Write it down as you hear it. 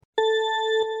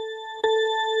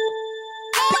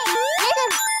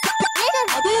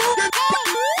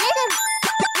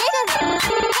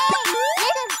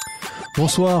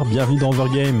Bonsoir, bienvenue dans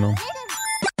Overgame.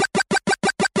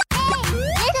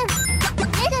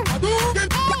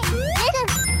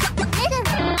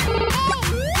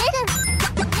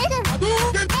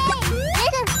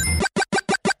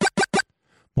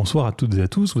 Bonsoir à toutes et à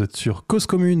tous, vous êtes sur Cause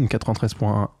Commune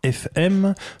 93.1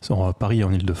 FM, sur Paris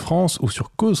en Ile-de-France, ou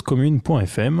sur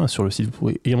causecommune.fm. Sur le site, vous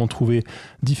pourrez également trouver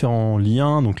différents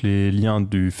liens, donc les liens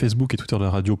du Facebook et Twitter de la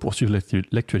radio pour suivre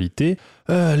l'actualité,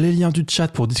 les liens du chat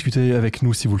pour discuter avec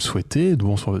nous si vous le souhaitez,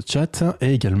 nous sur le chat,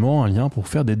 et également un lien pour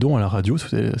faire des dons à la radio si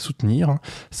vous voulez soutenir.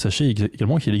 Sachez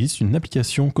également qu'il existe une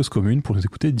application Cause Commune pour nous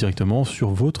écouter directement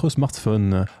sur votre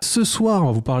smartphone. Ce soir, on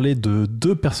va vous parler de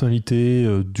deux personnalités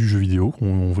du jeu vidéo.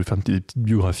 On voulait faire des petites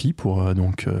biographies pour,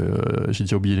 j'ai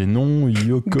déjà oublié les noms,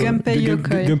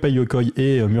 Gunpei Yokoi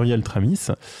et Muriel Tramis.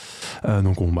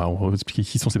 Donc on va expliquer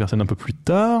qui sont ces personnes un peu plus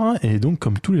tard. Et donc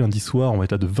comme tous les lundis soirs, on va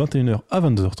être là de 21h à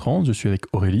 22h30. Je suis avec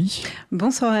Aurélie.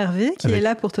 Bonsoir Hervé, qui est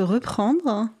là pour te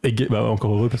reprendre. Et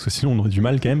encore heureux parce que sinon on aurait du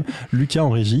mal quand même. Lucas en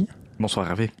régie. Bonsoir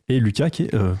Hervé. Et Lucas qui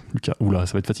est... Lucas, oula,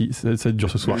 ça va être fatigué, ça va être dur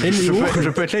ce soir. Et Léo... je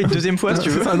peux être là une deuxième fois si tu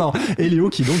veux. Ça, non. Et Léo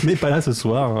qui donc n'est pas là ce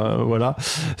soir. Voilà,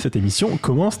 cette émission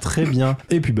commence très bien.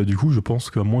 Et puis du coup, je pense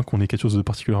qu'à moins qu'on ait quelque chose de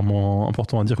particulièrement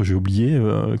important à dire que j'ai oublié,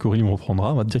 qu'Aurélie me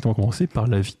reprendra, on va directement commencer par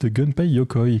la vie de Gunpei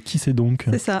Yokoi. Qui c'est donc ?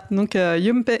 C'est ça, donc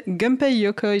Gunpei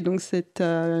Yokoi, donc c'est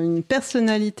une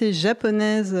personnalité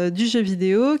japonaise du jeu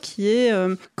vidéo qui est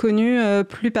connue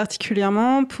plus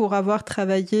particulièrement pour avoir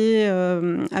travaillé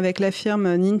avec la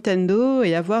firme Nintendo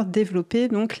et avoir développé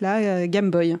donc la Game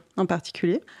Boy en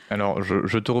particulier. Alors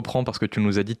je te reprends parce que tu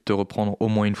nous as dit de te reprendre au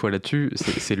moins une fois là-dessus,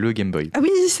 c'est le Game Boy. Ah oui,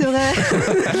 c'est vrai.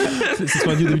 C'est ce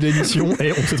qu'on a dit au début de l'émission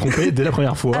et on s'est trompé dès la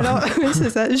première fois. Alors oui, c'est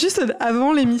ça. Juste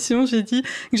avant l'émission, j'ai dit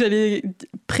que j'allais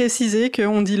préciser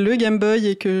qu'on dit le Game Boy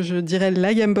et que je dirais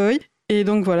la Game Boy. Et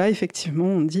donc voilà, effectivement,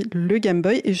 on dit le Game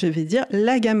Boy et je vais dire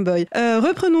la Game Boy.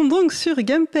 Reprenons donc sur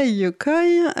Gunpei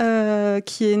Yokoi,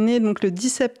 qui est né donc le 10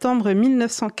 septembre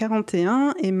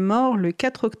 1941 et mort le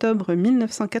 4 octobre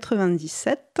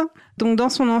 1997. Donc dans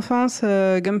son enfance,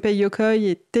 Gunpei Yokoi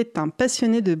était un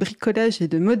passionné de bricolage et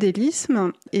de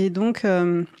modélisme. Et donc...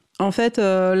 En fait,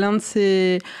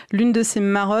 l'une de ses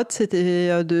marottes,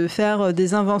 c'était de faire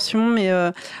des inventions. Mais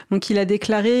donc, il a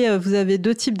déclaré, vous avez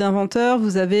deux types d'inventeurs.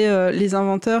 Vous avez les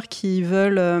inventeurs qui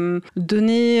veulent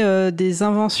donner des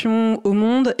inventions au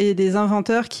monde et des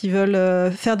inventeurs qui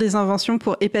veulent faire des inventions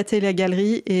pour épater la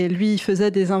galerie. Et lui, il faisait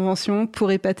des inventions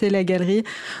pour épater la galerie.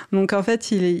 Donc, en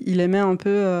fait, il aimait un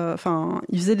peu...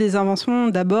 il faisait des inventions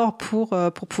d'abord pour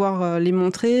pouvoir les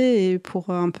montrer et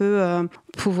pour un peu...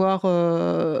 pouvoir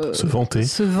se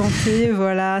vanter,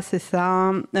 voilà, c'est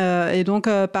ça. Et donc,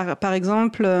 par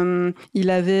exemple, il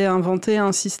avait inventé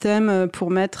un système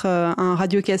pour mettre un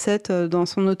radiocassette dans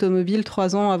son automobile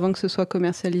 3 ans avant que ce soit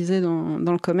commercialisé dans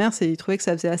le commerce, et il trouvait que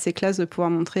ça faisait assez classe de pouvoir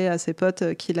montrer à ses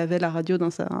potes qu'il avait la radio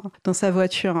dans sa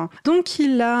voiture. Donc,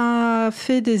 il a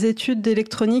fait des études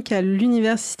d'électronique à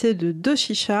l'université de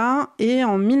Doshisha, et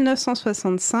en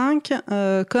 1965,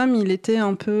 comme il était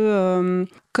un peu...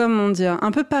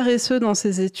 un peu paresseux dans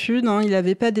ses études, il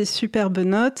n'avait pas des superbes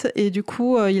notes et du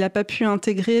coup, il n'a pas pu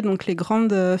intégrer donc les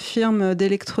grandes firmes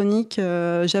d'électronique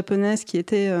japonaises qui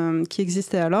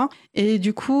existaient alors. Et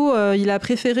du coup, il a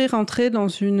préféré rentrer dans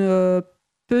une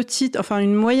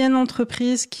moyenne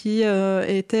entreprise qui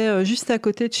était juste à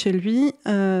côté de chez lui,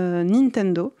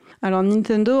 Nintendo. Alors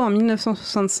Nintendo, en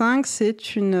 1965,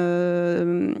 c'est une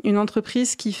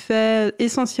entreprise qui fait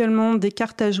essentiellement des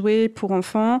cartes à jouer pour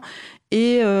enfants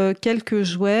et quelques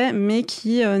jouets, mais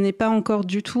qui n'est pas encore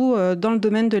du tout dans le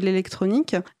domaine de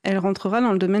l'électronique. Elle rentrera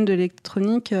dans le domaine de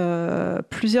l'électronique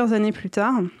plusieurs années plus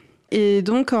tard. Et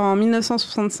donc, en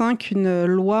 1965, une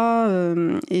loi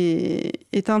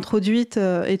est introduite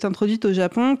au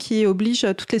Japon qui oblige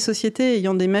toutes les sociétés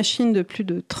ayant des machines de plus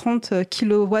de 30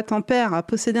 kWh à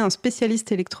posséder un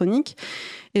spécialiste électronique.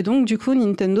 Et donc, du coup,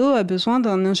 Nintendo a besoin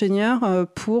d'un ingénieur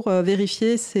pour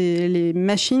vérifier les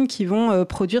machines qui vont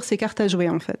produire ces cartes à jouer,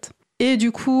 en fait. Et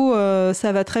du coup,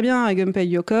 ça va très bien à Gunpei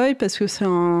Yokoi parce que c'est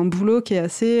un boulot qui est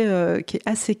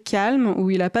assez calme, où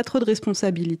il n'a pas trop de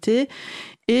responsabilités.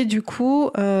 Et du coup,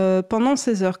 pendant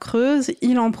ces heures creuses,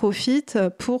 il en profite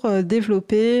pour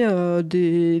développer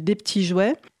des petits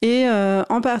jouets. Et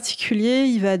en particulier,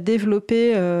 il va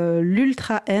développer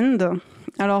l'Ultra Hand.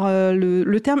 Alors,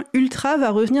 le terme ultra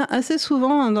va revenir assez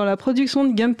souvent dans la production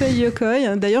de Gunpei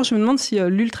Yokoi. D'ailleurs, je me demande si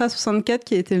l'Ultra 64,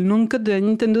 qui a été le nom de code de la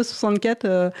Nintendo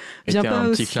 64, vient pas un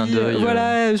aussi... petit clin d'œil.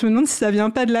 Voilà, je me demande si ça vient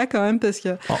pas de là quand même, parce que...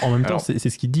 En même temps, c'est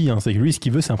ce qu'il dit, hein, c'est que lui, ce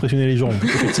qu'il veut, c'est impressionner les gens. Donc,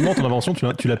 effectivement, ton invention,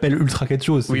 tu l'appelles ultra quelque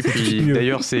chose. Oui, c'est puis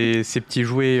d'ailleurs, ces petits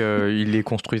jouets, il les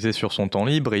construisait sur son temps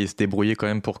libre et il se débrouillait quand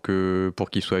même pour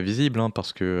qu'ils soient visibles, hein,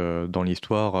 parce que dans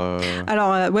l'histoire...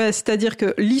 Alors, ouais, c'est-à-dire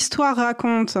que l'histoire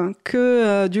raconte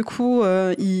que, du coup,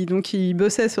 il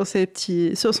bossait sur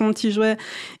son petit jouet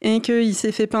et qu'il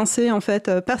s'est fait pincer, en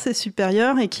fait, par ses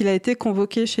supérieurs et qu'il a été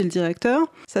convoqué chez le directeur.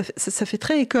 Ça fait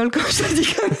très école quand je te dis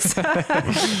comme ça.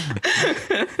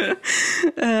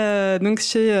 Donc,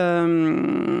 chez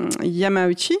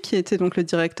Yamauchi, qui était donc le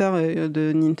directeur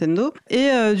de Nintendo. Et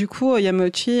du coup,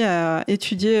 Yamauchi a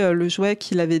étudié le jouet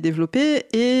qu'il avait développé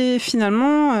et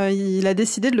finalement, il a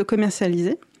décidé de le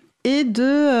commercialiser et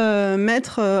de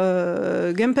mettre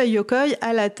Gunpei Yokoi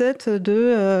à la tête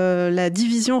de la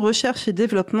division recherche et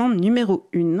développement numéro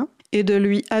 1 et de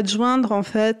lui adjoindre en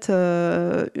fait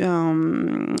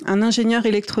un ingénieur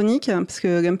électronique, parce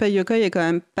que Gunpei Yokoi est quand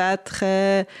même pas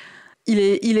très... Il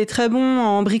est très bon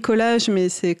en bricolage, mais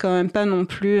c'est quand même pas non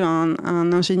plus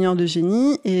un ingénieur de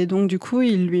génie. Et donc, du coup,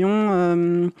 ils lui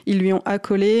ont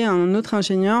accolé un autre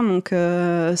ingénieur, donc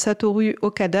Satoru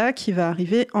Okada, qui va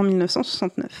arriver en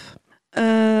 1969.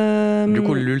 Du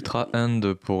coup, l'Ultra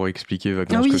Hand, pour expliquer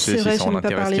vaguement ce que c'est, si ça en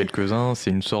intéresse quelques-uns,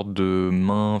 c'est une sorte de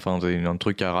main, enfin un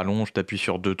truc à rallonge, t'appuies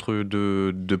sur deux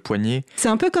poignées. C'est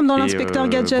un peu comme dans l'inspecteur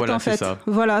Gadget, voilà, en fait. Ça.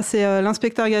 Voilà, c'est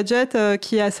l'inspecteur Gadget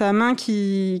qui a sa main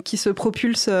qui se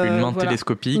propulse. Une main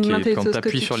télescopique, et quand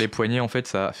t'appuies sur les poignées, en fait,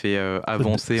 ça fait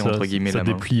avancer, entre guillemets, la main.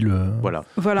 Ça déplie le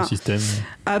système.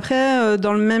 Après,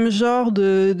 dans le même genre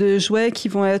de jouets qui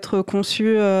vont être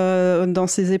conçus dans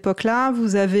ces époques-là,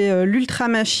 vous avez l'Ultra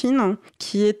Machine,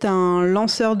 qui est un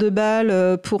lanceur de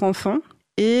balles pour enfants.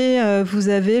 Et vous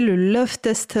avez le Love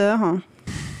Tester,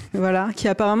 voilà, qui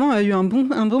apparemment a eu un bon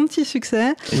petit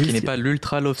succès. Oui, qui n'est pas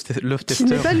l'Ultra Love Tester. Qui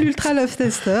n'est pas l'Ultra Love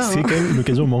Tester. C'est quand même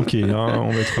l'occasion manquée, hein, on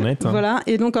va être honnête. Voilà,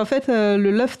 et donc en fait, le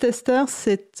Love Tester,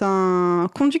 c'est un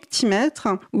conductimètre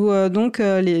où donc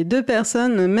les deux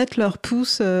personnes mettent leur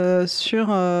pouce sur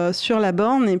la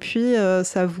borne et puis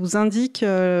ça vous indique...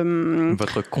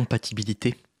 votre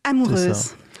compatibilité.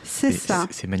 Amoureuse. C'est ça.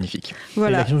 C'est magnifique. Voilà.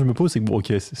 Et la question que je me pose, c'est que bon,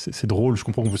 ok, c'est drôle, je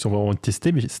comprends qu'on puisse vraiment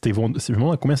tester, mais c'est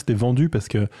vraiment à combien c'était vendu, parce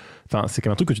que c'est quand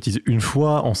même un truc que tu utilises une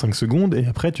fois en 5 secondes et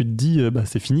après tu te dis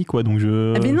c'est fini quoi. Donc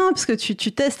mais non, parce que tu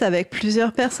testes avec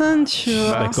plusieurs personnes, tu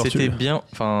vois. C'était bien,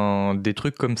 des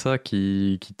trucs comme ça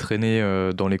qui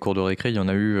traînaient dans les cours de récré, il y en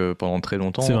a eu pendant très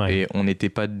longtemps et on n'était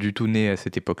pas du tout nés à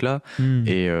cette époque-là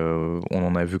et on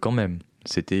en a vu quand même.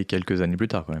 C'était quelques années plus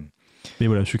tard quand même. Mais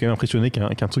voilà, je suis quand même impressionné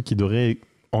qu'un truc qui devrait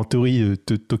en théorie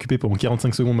t'occuper pendant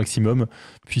 45 secondes maximum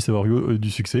puisse avoir eu du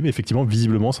succès, mais effectivement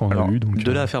visiblement ça en a eu. Donc,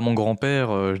 de là à faire mon grand-père,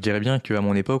 je dirais bien qu'à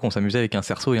mon époque on s'amusait avec un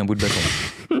cerceau et un bout de bâton.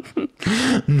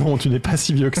 Non, tu n'es pas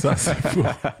si vieux que ça, c'est faux.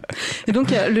 Et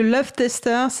donc le Love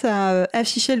Tester, ça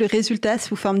affichait le résultat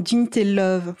sous forme d'unité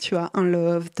love, tu vois, un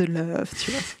love, de love,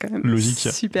 tu vois, c'est quand même logique,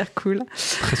 super cool.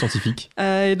 Très scientifique.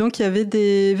 Et donc il y avait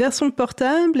des versions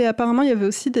portables et apparemment il y avait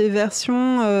aussi des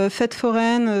versions fêtes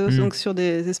foraines, donc sur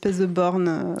des espèces de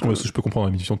bornes. Ouais, je peux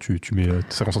comprendre, tu mets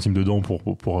 50 centimes dedans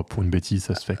pour une bêtise,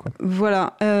 ça se fait quoi.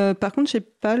 Voilà. Par contre, je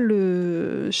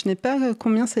n'ai pas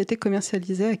combien ça a été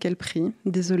commercialisé, à quel prix.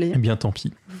 Désolée. Eh bien, tant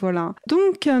pis. Voilà.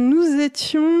 Donc,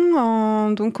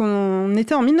 on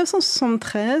était en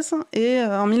 1973 et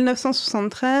en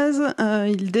 1973,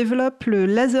 il développe le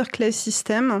Laser Clay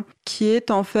System, qui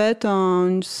est en fait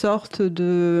une sorte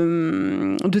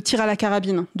de tir à la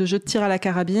carabine, de jeu de tir à la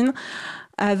carabine,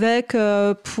 avec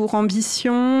pour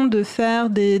ambition de faire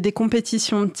des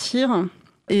compétitions de tir.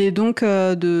 Et donc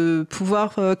de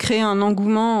pouvoir créer un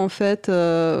engouement en fait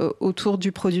autour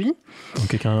du produit.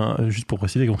 Donc juste pour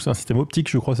préciser, donc c'est un système optique,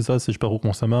 je crois, c'est ça. Je sais pas trop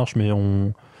comment ça marche, mais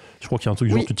je crois qu'il y a un truc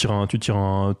genre tu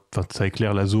tires ça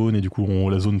éclaire la zone et du coup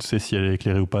la zone sait si elle est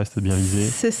éclairée ou pas, c'est bien visé.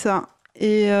 C'est ça.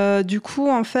 Et du coup,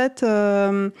 en fait,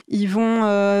 ils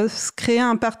vont créer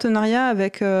un partenariat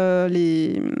avec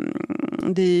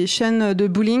des chaînes de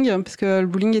bowling, parce que le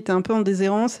bowling était un peu en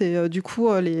déshérence et du coup,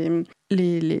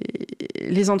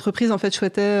 les entreprises en fait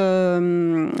souhaitaient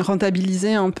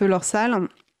rentabiliser un peu leurs salles.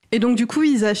 Et donc du coup,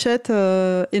 ils achètent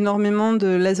énormément de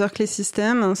Laser Clay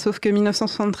System, sauf que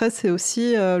 1973, c'est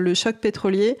aussi le choc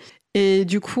pétrolier. Et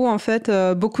du coup, en fait,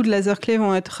 beaucoup de laser clay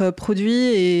vont être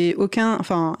produits et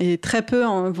très peu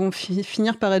vont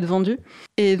finir par être vendus.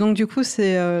 Et donc, du coup,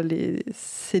 il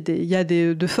y a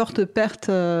de fortes pertes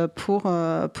pour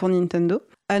Nintendo.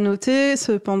 À noter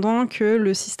cependant que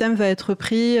le système va être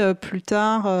repris plus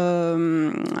tard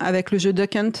avec le jeu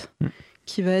Duck Hunt,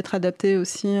 qui va être adapté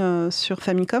aussi sur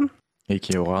Famicom. Et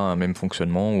qui aura un même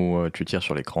fonctionnement où tu tires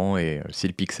sur l'écran et si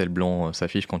le pixel blanc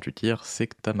s'affiche quand tu tires, c'est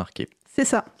que t'as marqué. C'est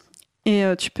ça. Et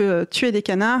tu peux tuer des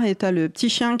canards et t'as le petit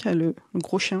chien, le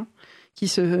gros chien, qui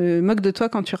se moque de toi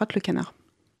quand tu rates le canard.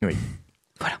 Oui.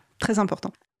 Voilà, très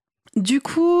important. Du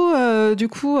coup,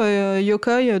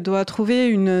 Yokoi doit trouver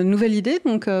une nouvelle idée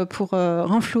donc, pour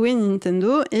renflouer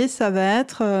Nintendo, et ça va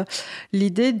être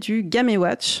l'idée du Game &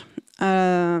 Watch.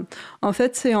 En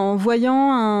fait, c'est en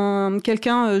voyant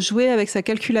quelqu'un jouer avec sa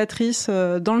calculatrice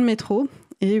dans le métro.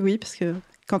 Et oui, parce que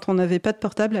quand on n'avait pas de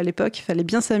portable à l'époque, il fallait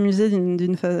bien s'amuser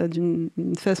d'une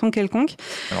façon quelconque.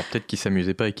 Alors peut-être qu'il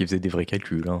s'amusait pas et qu'il faisait des vrais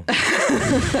calculs. Hein.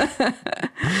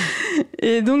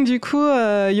 Et donc du coup,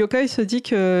 Yokoi se dit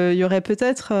qu'il y aurait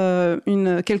peut-être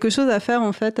quelque chose à faire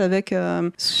en fait avec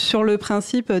sur le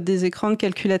principe des écrans de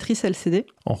calculatrice LCD.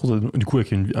 En gros, du coup,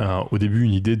 avec au début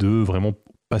une idée de vraiment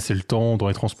passer le temps dans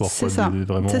les transports. C'est ça.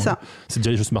 C'est ça. C'est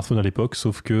déjà les jeux smartphones à l'époque,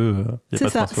 sauf que y a pas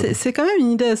de smartphone. C'est quand même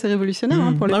une idée assez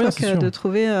révolutionnaire pour l'époque de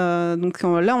trouver. Donc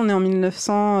là, on est en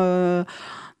 1900,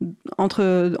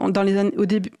 dans les années, au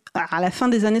début, à la fin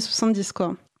des années 70,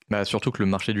 quoi. Bah, surtout que le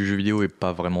marché du jeu vidéo est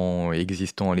pas vraiment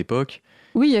existant à l'époque.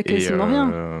 Oui, il y a quasiment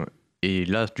rien. Et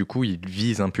là, du coup, il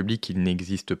vise un public qui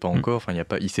n'existe pas encore. Enfin,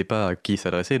 il sait pas à qui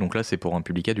s'adresser. Donc là, c'est pour un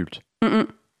public adulte.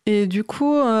 Et du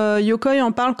coup, Yokoi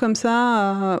en parle comme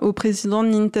ça au président de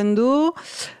Nintendo.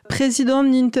 Président de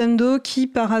Nintendo qui,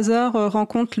 par hasard,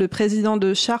 rencontre le président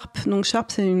de Sharp. Donc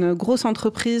Sharp, c'est une grosse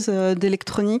entreprise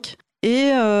d'électronique.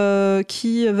 Et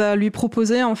qui va lui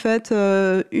proposer, en fait,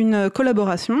 une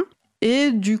collaboration.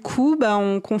 Et du coup,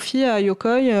 on confie à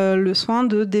Yokoi le soin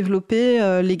de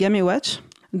développer les Game & Watch.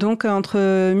 Donc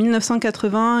entre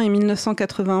 1980 et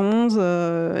 1991,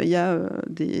 il y a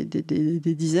des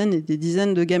dizaines et des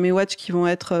dizaines de Game & Watch qui vont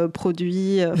être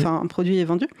produits et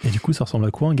vendus. Et du coup, ça ressemble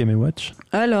à quoi un Game & Watch ?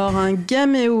 Alors, un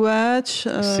Game & Watch...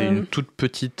 C'est une toute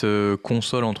petite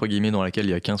console, entre guillemets, dans laquelle il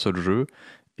n'y a qu'un seul jeu.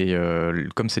 Et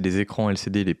comme c'est des écrans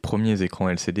LCD, les premiers écrans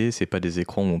LCD, c'est pas des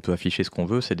écrans où on peut afficher ce qu'on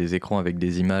veut, c'est des écrans avec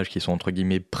des images qui sont, entre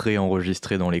guillemets,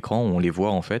 pré-enregistrées dans l'écran, où on les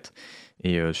voit, en fait.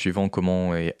 Et suivant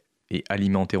comment est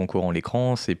alimenté en courant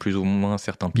l'écran, c'est plus ou moins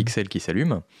certains pixels qui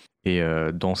s'allument. Et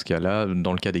dans ce cas-là,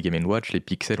 dans le cas des Game & Watch, les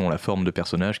pixels ont la forme de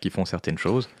personnages qui font certaines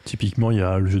choses. Typiquement, il y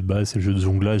a le jeu de base, c'est le jeu de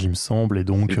jonglage, il me semble, et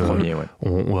donc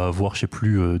on va avoir, je sais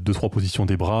plus, 2-3 positions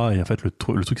des bras, et en fait, le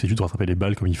truc, c'est juste de rattraper les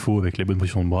balles comme il faut avec les bonnes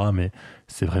positions de bras, mais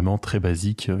c'est vraiment très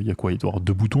basique. Il y a quoi ? Il doit y avoir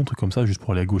 2 boutons, un truc comme ça, juste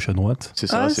pour aller à gauche, à droite. C'est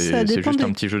ça, c'est juste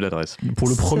un petit jeu d'adresse. Pour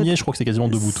le premier, je crois que c'est quasiment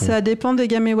 2 boutons. Ça dépend des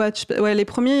Game & Watch. Ouais, les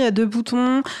premiers, il y a 2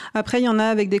 boutons. Après, il y en a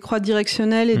avec des croix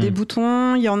directionnelles et des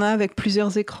boutons. Il y en a avec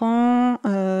plusieurs écrans.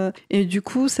 Et du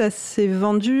coup, ça s'est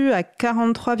vendu à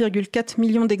 43,4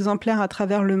 millions d'exemplaires à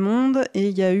travers le monde, et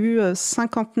il y a eu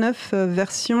 59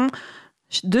 versions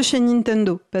de chez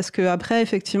Nintendo, parce que après,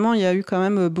 effectivement, il y a eu quand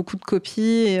même beaucoup de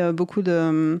copies et beaucoup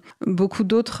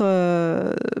d'autres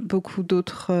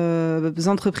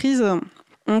entreprises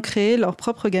ont créé leur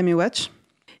propre Game & Watch.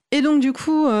 Et donc du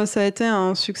coup, ça a été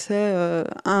un succès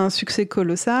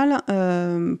colossal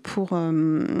pour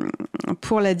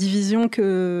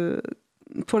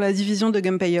la division de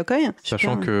Gunpei Yokoi.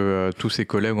 Sachant que tous ses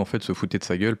collègues en fait se foutaient de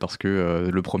sa gueule parce que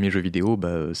le premier jeu vidéo,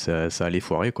 ça allait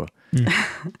foirer, quoi.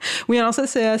 Oui, alors ça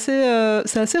c'est assez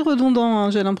redondant,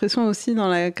 hein. J'ai l'impression aussi dans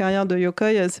la carrière de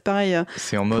Yokoi, c'est pareil.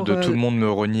 C'est en mode tout le monde me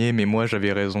reniait, mais moi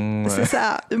j'avais raison. C'est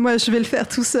ça, moi je vais le faire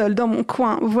tout seul dans mon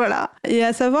coin, voilà. Et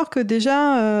à savoir que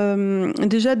déjà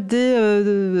dès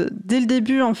le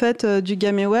début en fait du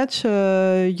Game & Watch,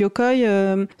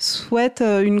 Yokoi souhaite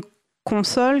une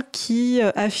console qui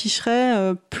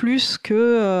afficherait plus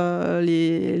que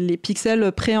les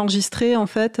pixels préenregistrés en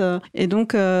fait, et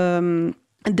donc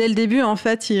dès le début en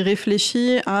fait il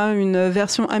réfléchit à une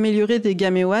version améliorée des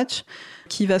Game & Watch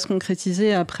qui va se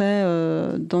concrétiser après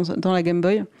dans la Game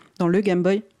Boy, dans le Game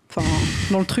Boy, enfin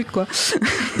dans le truc quoi.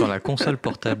 Dans la console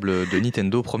portable de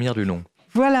Nintendo, première du nom.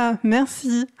 Voilà,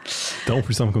 merci. C'est vraiment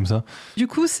plus simple comme ça. Du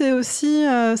coup, c'est aussi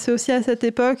à cette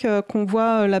époque qu'on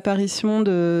voit l'apparition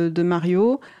de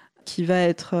Mario, qui va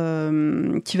être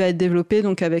développé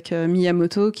donc avec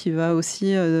Miyamoto, qui va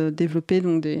aussi développer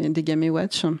donc des Game &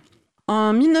 Watch.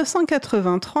 En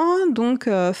 1983, donc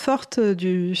forte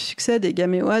du succès des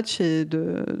Game & Watch et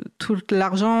de tout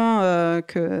l'argent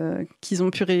qu'ils ont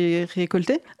pu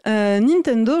récolter,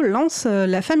 Nintendo lance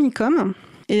la Famicom.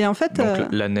 Et en fait,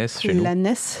 donc la NES chez nous. La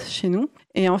NES chez nous.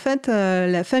 Et en fait,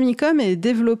 la Famicom est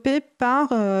développée par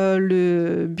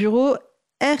le bureau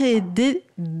R&D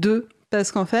 2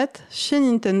 parce qu'en fait, chez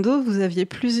Nintendo, vous aviez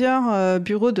plusieurs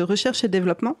bureaux de recherche et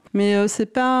développement, mais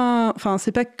c'est pas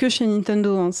que chez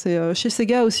Nintendo, hein, c'est chez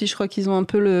Sega aussi, je crois qu'ils ont un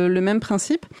peu le même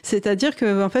principe, c'est-à-dire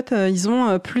que en fait, ils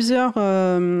ont plusieurs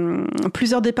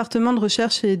départements de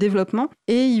recherche et développement,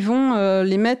 et ils vont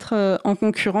les mettre en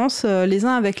concurrence les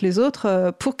uns avec les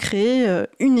autres pour créer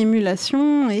une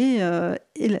émulation et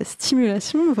la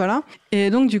stimulation, voilà. Et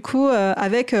donc du coup,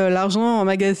 avec l'argent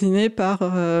emmagasiné par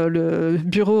le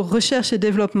bureau recherche et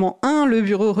développement 1, le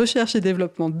bureau recherche et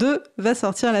développement 2 va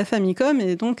sortir la Famicom,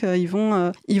 et donc ils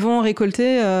vont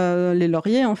récolter les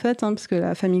lauriers en fait, hein, parce que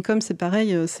la Famicom c'est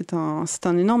pareil, c'est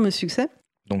un énorme succès.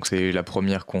 Donc c'est la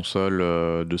première console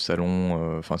de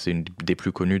salon, c'est une des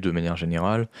plus connues de manière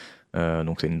générale.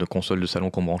 Donc c'est une console de salon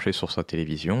qu'on branchait sur sa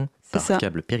télévision par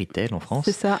câble Péritel en France.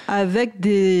 C'est ça, avec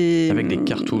des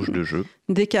cartouches de jeux.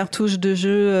 Des cartouches de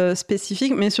jeux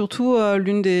spécifiques, mais surtout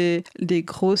l'une des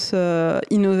grosses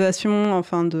innovations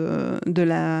de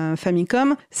la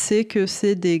Famicom, c'est que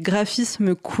c'est des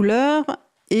graphismes couleurs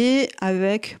et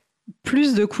avec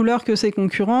plus de couleurs que ses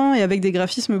concurrents et avec des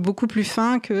graphismes beaucoup plus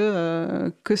fins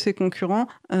que ses concurrents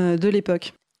de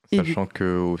l'époque. Sachant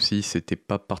que aussi c'était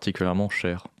pas particulièrement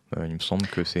cher. Il me semble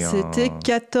que c'était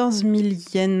 14 000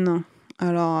 yens.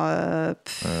 Alors,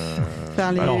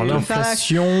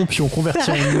 l'inflation, puis on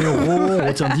convertit en euros, on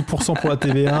retient 10% pour la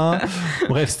TVA.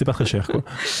 Bref, c'était pas très cher, quoi.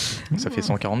 Ça fait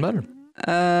 140 balles.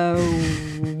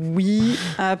 Oui.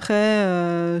 Après,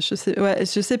 je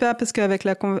sais pas, parce qu'avec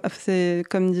c'est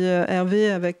comme dit Hervé,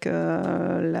 avec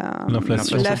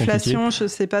l'inflation, je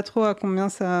sais pas trop à combien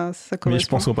ça correspond. Mais je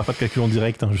pense qu'on va pas faire de calcul en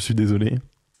direct, hein, je suis désolé.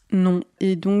 Non.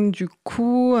 Et donc, du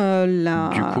coup,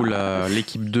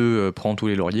 l'équipe 2 prend tous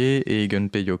les lauriers et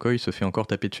Gunpei Yokoi se fait encore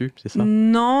taper dessus, c'est ça ?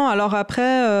 Non, alors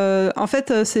après, en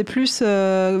fait, c'est plus,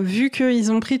 vu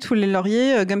qu'ils ont pris tous les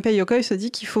lauriers, Gunpei Yokoi se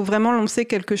dit qu'il faut vraiment lancer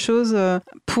quelque chose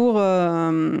pour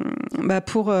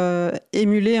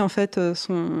émuler, en fait,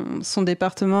 son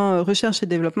département recherche et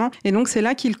développement. Et donc, c'est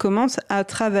là qu'il commence à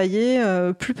travailler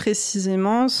plus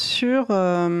précisément sur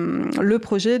le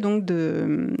projet donc,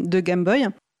 de Game Boy.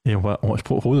 Et je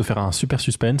propose de faire un super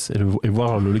suspense et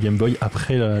voir le Game Boy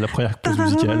après la première pause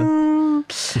musicale.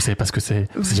 Vous savez pas ce que c'est,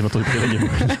 j'ai jamais entendu parler de la Game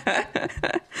Boy.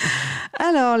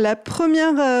 Alors, la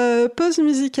première pause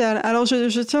musicale. Alors,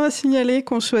 je tiens à signaler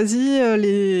qu'on choisit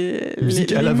les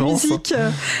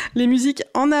musiques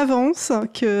en avance.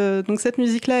 Donc, cette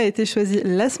musique-là a été choisie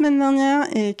la semaine dernière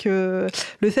et que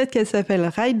le fait qu'elle s'appelle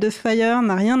Ride the Fire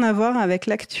n'a rien à voir avec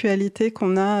l'actualité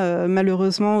qu'on a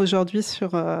malheureusement aujourd'hui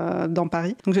dans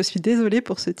Paris. Donc, je suis désolée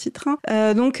pour ce titre.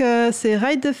 C'est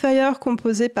Ride the Fire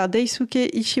composé par Daisuke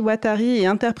Ishiwatari et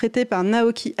interprété par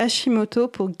Naoki Hashimoto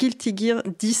pour Guilty Gear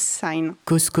Design.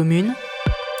 Cause commune,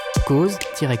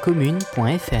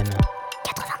 cause-commune.fm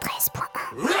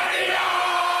 93.1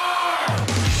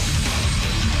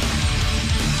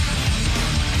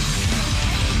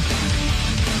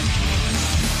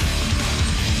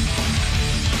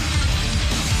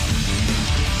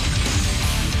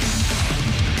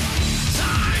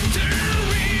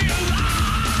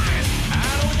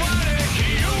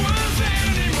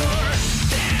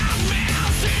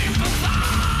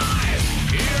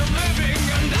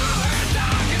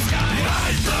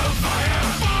 Fire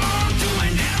from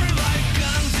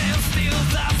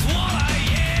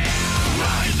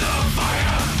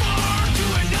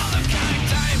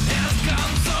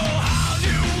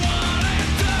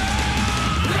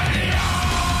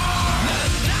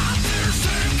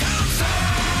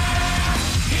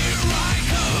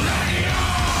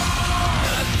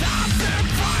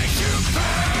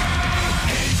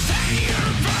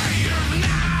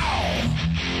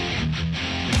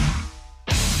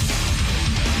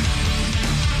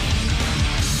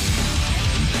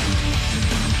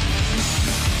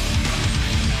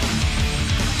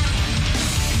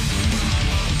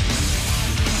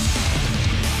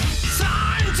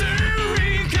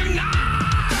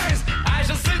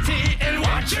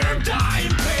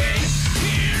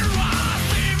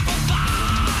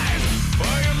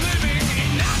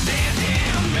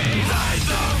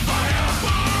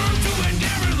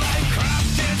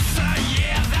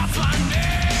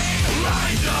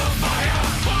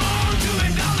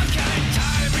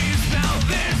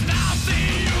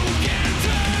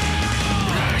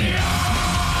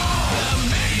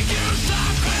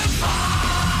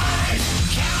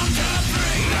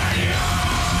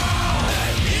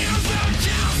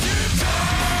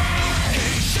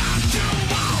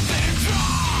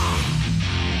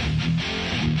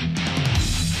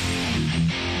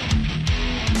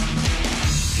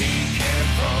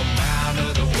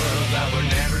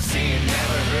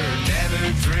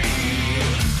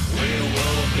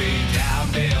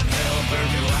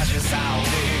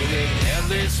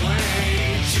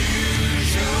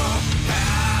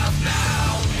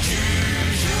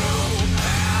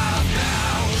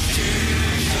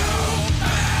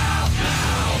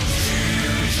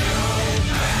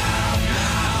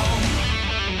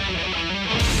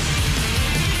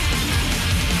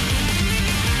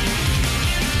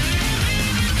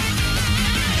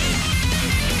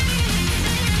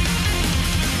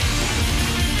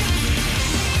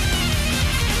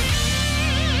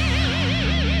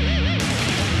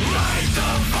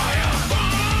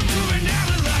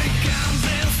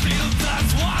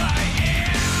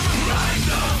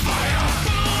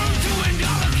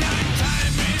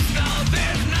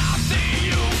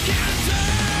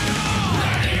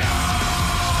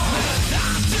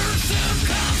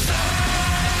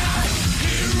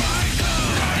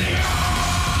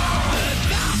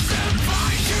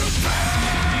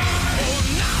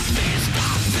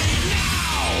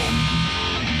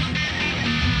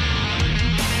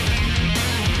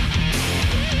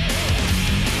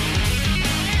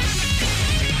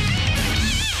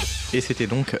Et c'était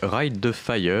donc Ride the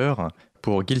Fire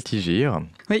pour Guilty Gear.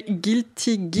 Oui,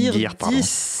 Guilty Gear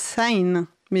Design.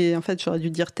 Mais en fait, j'aurais dû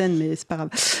dire 10, mais c'est pas grave.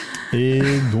 Et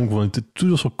donc, on était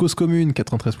toujours sur Cause Commune,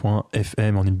 93.1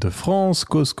 FM en Ile-de-France,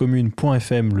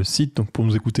 causecommune.fm, le site, donc pour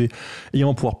nous écouter,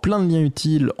 également pour avoir plein de liens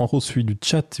utiles, en gros celui du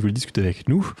chat si vous voulez discuter avec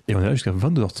nous. Et on est là jusqu'à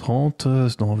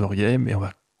 22h30 dans Overgame, et on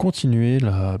va continuer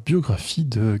la biographie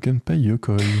de Gunpei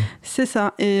Yokoi. C'est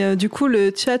ça. Et du coup,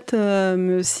 le chat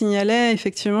me signalait,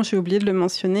 effectivement, j'ai oublié de le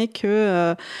mentionner,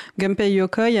 que Gunpei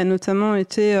Yokoi a notamment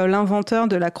été l'inventeur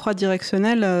de la croix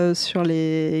directionnelle sur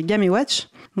les Game & Watch.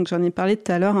 Donc j'en ai parlé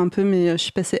tout à l'heure un peu, mais je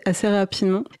suis passée assez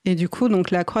rapidement. Et du coup,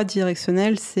 donc la croix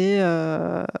directionnelle, c'est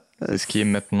ce qui est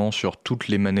maintenant sur toutes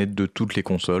les manettes de toutes les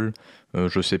consoles.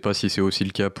 Je sais pas si c'est aussi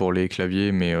le cas pour les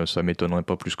claviers, mais ça m'étonnerait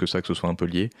pas plus que ça que ce soit un peu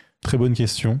lié. Très bonne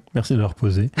question, merci de la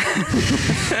reposer.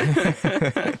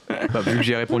 Vu que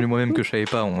j'ai répondu moi-même que je savais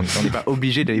pas, on n'est pas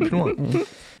obligé d'aller plus loin.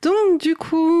 Donc du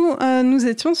coup, nous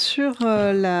étions sur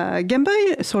la Game Boy,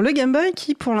 sur le Game Boy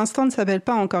qui pour l'instant ne s'appelle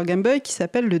pas encore Game Boy, qui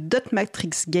s'appelle le Dot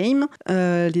Matrix Game.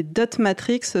 Les Dot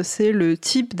Matrix, c'est le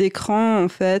type d'écran en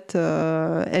fait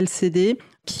LCD.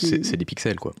 C'est des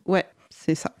pixels quoi. Ouais,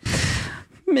 c'est ça.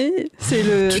 Mais c'est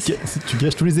le... Tu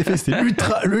gâches tous les effets, c'est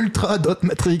l'ultra dot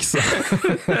matrix.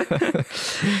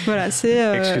 Voilà,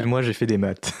 c'est... Excuse-moi, j'ai fait des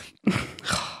maths.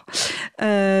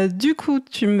 Du coup,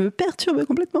 tu me perturbes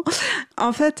complètement.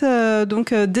 En fait,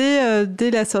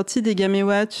 dès la sortie des Game &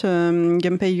 Watch,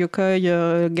 Gunpei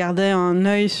Yokoi gardait un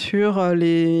œil sur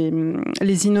les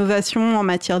innovations en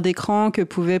matière d'écran que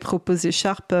pouvaient proposer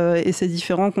Sharp et ses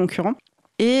différents concurrents.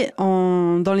 Et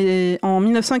en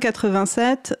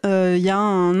 1987, il y a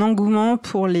un engouement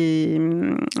pour les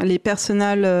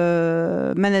personal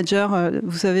managers,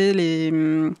 vous savez,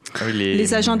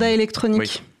 les agendas électroniques.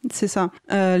 Oui. C'est ça,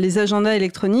 les agendas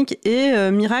électroniques. Et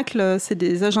miracle, c'est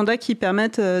des agendas qui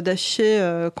permettent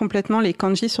d'afficher complètement les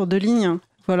kanji sur 2 lignes.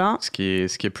 Voilà. Ce qui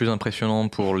est plus impressionnant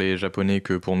pour les Japonais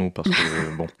que pour nous, parce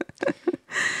que bon...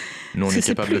 Nous, on est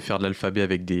capable de faire de l'alphabet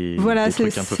avec des trucs un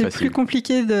peu faciles. C'est plus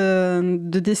compliqué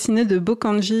de dessiner de beaux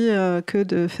kanji que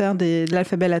de faire de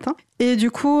l'alphabet latin. Et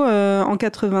du coup, en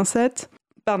 87...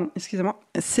 Pardon, excusez-moi.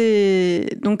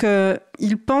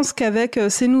 Ils pensent qu'avec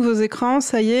ces nouveaux écrans,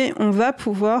 ça y est, on va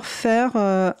pouvoir faire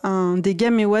des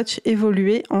Game & Watch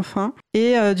évoluer enfin.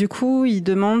 Et du coup, ils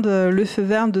demandent le feu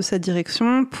vert de sa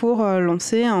direction pour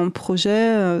lancer un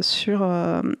projet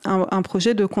un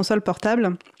projet de console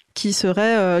portable qui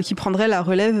prendrait la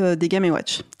relève des Game &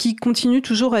 Watch, qui continue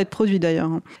toujours à être produit d'ailleurs.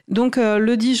 Donc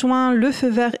le 10 juin, le feu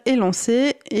vert est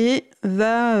lancé et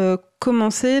va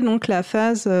commencer donc la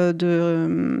phase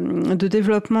de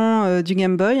développement du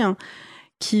Game Boy,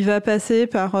 qui va passer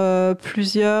par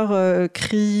plusieurs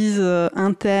crises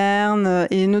internes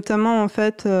et notamment en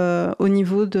fait au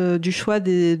niveau du choix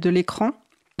de l'écran.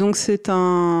 Donc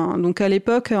à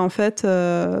l'époque en fait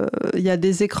il y a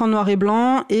des écrans noirs et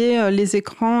blancs et les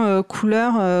écrans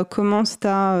couleurs commencent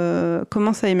à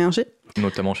émerger.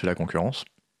 Notamment chez la concurrence.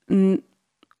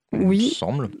 Oui. Il me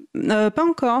semble. Pas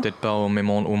encore. Peut-être pas au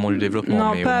moment du développement,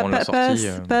 non, mais au moment de la sortie.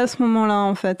 Pas à ce moment-là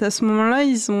en fait. À ce moment-là,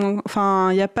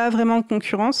 il n'y a pas vraiment de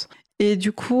concurrence. Et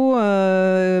du coup,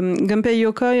 Gunpei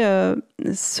Yokoi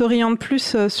s'oriente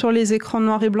plus sur les écrans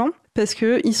noirs et blancs parce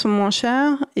qu'ils sont moins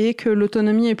chers et que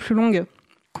l'autonomie est plus longue.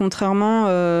 Contrairement,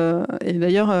 et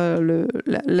d'ailleurs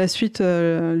la suite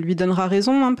lui donnera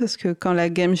raison, hein, parce que quand la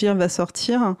Game Gear va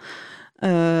sortir,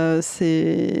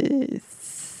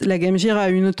 la Game Gear a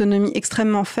une autonomie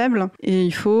extrêmement faible et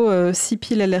il faut 6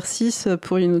 piles LR6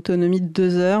 pour une autonomie de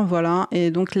 2 heures, voilà.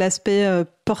 Et donc l'aspect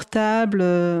portail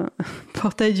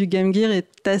du Game Gear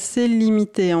est assez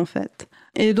limité en fait.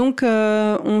 Et donc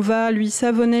on va lui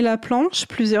savonner la planche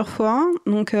plusieurs fois.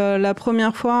 Donc la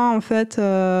première fois en fait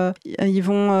ils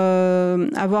vont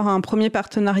avoir un premier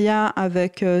partenariat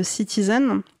avec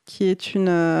Citizen, qui est une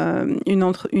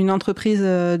entreprise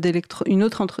une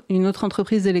autre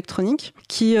entreprise d'électronique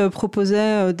qui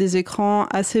proposait des écrans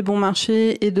assez bon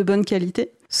marché et de bonne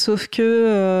qualité. Sauf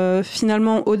que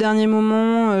finalement, au dernier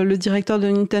moment, le directeur de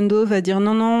Nintendo va dire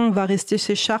non, on va rester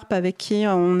chez Sharp, avec qui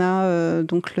on a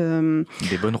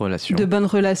des bonnes relations. De bonnes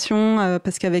relations,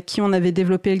 parce qu'avec qui on avait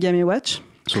développé le Game & Watch.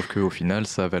 Sauf qu'au final,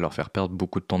 ça va leur faire perdre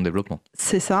beaucoup de temps de développement.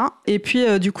 C'est ça. Et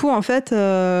puis, du coup, en fait,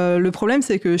 le problème,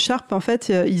 c'est que Sharp, en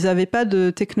fait, ils n'avaient pas de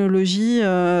technologie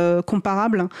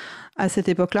comparable à cette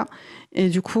époque-là. Et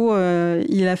du coup,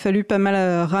 il a fallu pas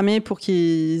mal ramer pour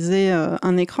qu'ils aient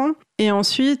un écran. Et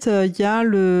ensuite, il y a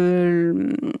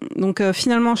donc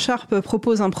finalement Sharp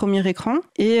propose un premier écran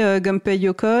et Gunpei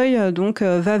Yokoi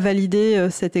va valider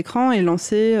cet écran et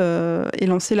lancer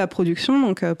la production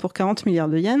donc pour 40 milliards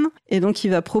de yens. Et donc il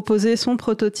va proposer son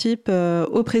prototype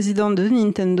au président de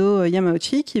Nintendo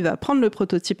Yamauchi, qui va prendre le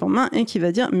prototype en main et qui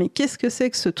va dire mais qu'est-ce que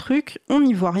c'est que ce truc, on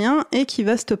n'y voit rien, et qui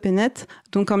va stopper net.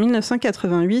 Donc en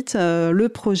 1988, le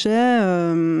projet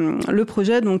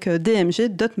donc DMG,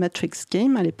 Dot Matrix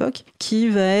Game à l'époque, qui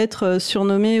va être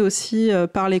surnommé aussi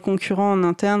par les concurrents en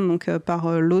interne, donc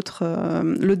par l'autre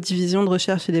division de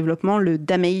recherche et développement, le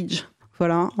Damage.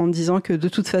 Voilà, en disant que de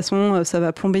toute façon, ça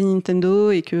va plomber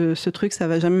Nintendo et que ce truc, ça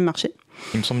va jamais marcher.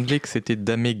 Il me semblait que c'était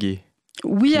Damege.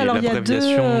 Oui, alors il y a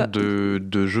l'abréviation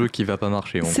de jeu qui va pas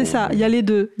marcher. C'est ça, il y a les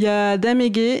deux. Il y a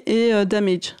Damege et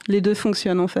Damage. Les deux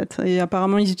fonctionnent en fait. Et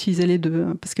apparemment, ils utilisaient les deux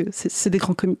parce que c'est des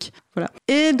grands comiques. Voilà.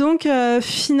 Et donc,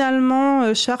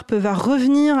 finalement, Sharp va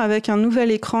revenir avec un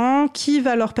nouvel écran qui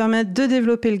va leur permettre de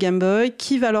développer le Game Boy,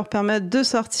 qui va leur permettre de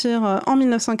sortir en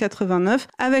 1989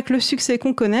 avec le succès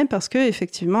qu'on connaît parce que,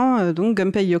 effectivement, donc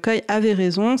Gunpei Yokoi avait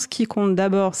raison. Ce qui compte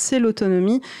d'abord, c'est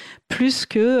l'autonomie, plus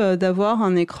que d'avoir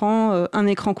un écran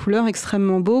couleur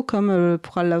extrêmement beau comme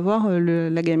pourra l'avoir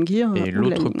la Game Gear. Et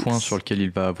l'autre point sur lequel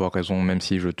il va avoir raison, même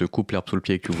si je te coupe l'herbe sous le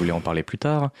pied et que tu voulais en parler plus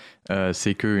tard,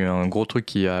 c'est qu'un gros truc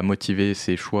qui a motivé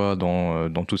ses choix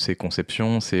dans toutes ses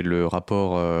conceptions, c'est le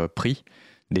rapport prix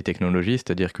des technologies,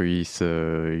 c'est-à-dire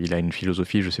qu'il a une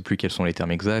philosophie, je ne sais plus quels sont les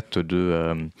termes exacts,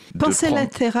 pensée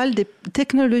latérale des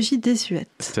technologies désuètes.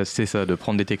 C'est ça, de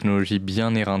prendre des technologies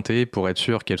bien éreintées pour être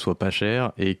sûr qu'elles soient pas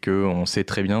chères et qu'on sait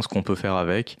très bien ce qu'on peut faire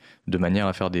avec, de manière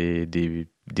à faire des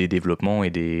développements et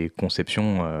des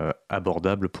conceptions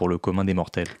abordables pour le commun des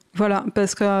mortels. Voilà,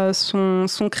 parce que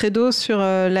son credo sur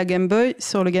le Game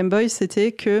Boy,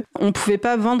 c'était que on pouvait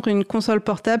pas vendre une console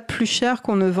portable plus chère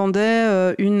qu'on ne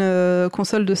vendait une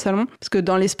console de salon, parce que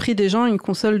dans l'esprit des gens, une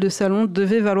console de salon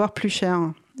devait valoir plus cher.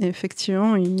 Et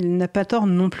effectivement, il n'a pas tort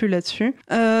non plus là-dessus.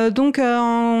 Donc,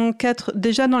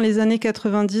 déjà dans les années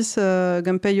 90,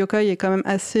 Gunpei Yokoi est quand même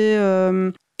assez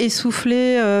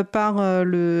essoufflé par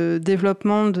le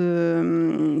développement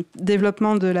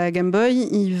de la Game Boy.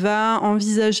 Il va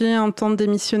envisager un temps de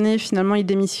démissionner, finalement il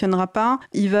démissionnera pas.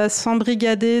 Il va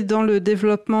s'embrigader dans le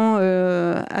développement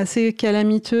assez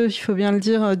calamiteux, il faut bien le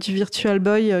dire, du Virtual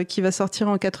Boy qui va sortir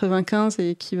en 95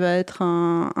 et qui va être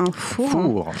un four.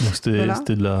 Donc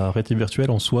c'était de la réalité virtuelle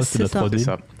en soi, c'était de la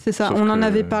 3D. C'est ça, on en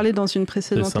avait parlé dans une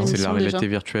précédente émission. C'est de la réalité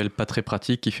virtuelle pas très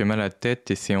pratique qui fait mal à la tête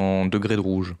et c'est en degré de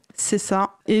rouge. C'est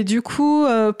ça. Et du coup,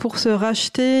 pour se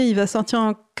racheter, il va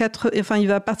il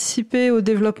va participer au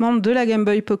développement de la Game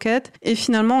Boy Pocket. Et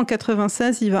finalement, en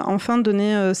 96, il va enfin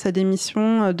donner sa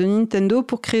démission de Nintendo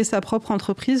pour créer sa propre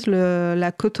entreprise,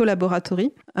 la Koto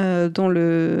Laboratory, dont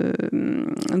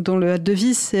la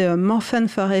devise c'est More Fun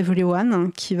for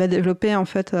Everyone, qui va développer en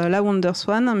fait la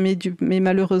WonderSwan, mais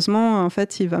malheureusement, en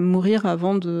fait, il va mourir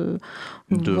avant de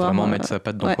vraiment mettre sa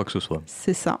patte dans quoi que ce soit.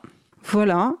 C'est ça.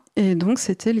 Voilà, et donc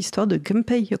c'était l'histoire de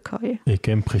Gunpei Yokoi. Et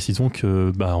quand même précisons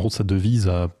que en gros, sa devise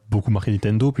a beaucoup marqué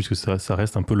Nintendo, puisque ça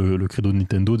reste un peu le credo de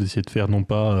Nintendo d'essayer de faire non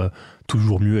pas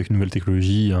toujours mieux avec une nouvelle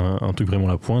technologie, un truc vraiment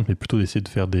à la pointe, mais plutôt d'essayer de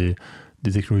faire des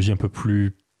technologies un peu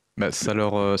plus... Ça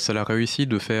leur réussit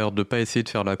de pas essayer de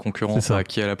faire la concurrence à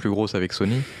qui est la plus grosse avec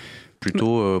Sony.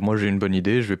 Plutôt, moi j'ai une bonne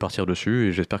idée, je vais partir dessus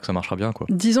et j'espère que ça marchera bien, quoi.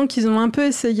 Disons qu'ils ont un peu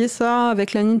essayé ça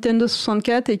avec la Nintendo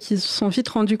 64 et qu'ils se sont vite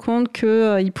rendus compte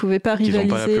qu'ils pouvaient pas rivaliser. Qu'ils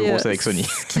n'ont pas la plus grosse avec Sony.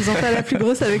 Qu'ils n'ont pas la plus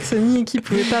grosse avec Sony et qu'ils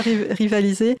pouvaient pas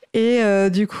rivaliser. Et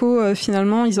du coup,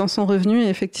 finalement, ils en sont revenus et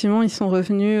effectivement, ils sont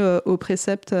revenus au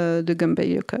précepte de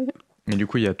Gunpei Yokoi. Mais du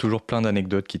coup, il y a toujours plein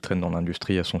d'anecdotes qui traînent dans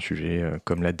l'industrie à son sujet,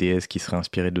 comme la DS qui serait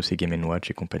inspirée de ses Game & Watch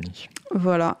et compagnie.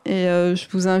 Voilà, et je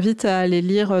vous invite à aller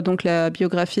lire donc la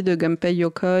biographie de Gunpei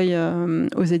Yokoi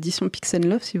aux éditions Pixel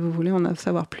Love si vous voulez en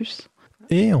savoir plus.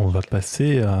 Et on va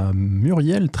passer à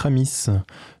Muriel Tramis.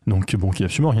 Donc, qui n'a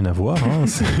absolument rien à voir. Hein.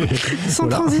 Sans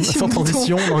transition. Sans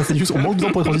transition. Non, c'est juste, on manque de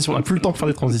temps pour les transitions. On n'a plus le temps pour faire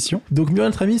des transitions. Donc,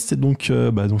 Muriel Tramis, c'est donc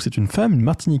c'est une femme, une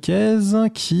martiniquaise,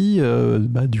 qui,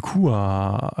 du coup,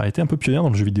 a été un peu pionnière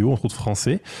dans le jeu vidéo, entre autres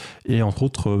français. Et entre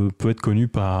autres, peut être connue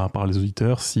par les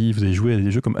auditeurs si vous avez joué à des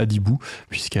jeux comme Adibou,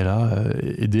 puisqu'elle a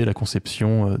aidé à la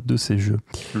conception de ces jeux.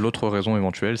 L'autre raison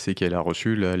éventuelle, c'est qu'elle a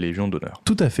reçu la Légion d'honneur.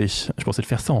 Tout à fait. Je pensais le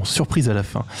faire ça en surprise à la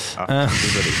fin.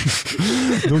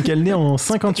 Désolé. Donc, elle naît en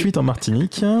 58 28 en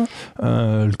Martinique.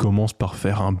 Elle commence par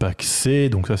faire un bac C,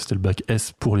 donc ça c'était le bac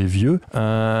S pour les vieux.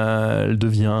 Elle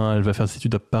va faire des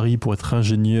études à Paris pour être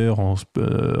ingénieure en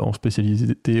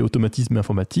spécialité automatisme et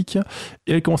informatique.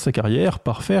 Et elle commence sa carrière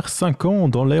par faire 5 ans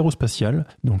dans l'aérospatiale.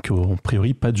 Donc a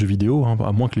priori pas de jeux vidéo, hein,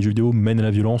 à moins que les jeux vidéo mènent à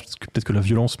la violence, parce que peut-être que la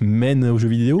violence mène aux jeux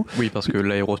vidéo. Oui, parce que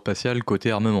l'aérospatial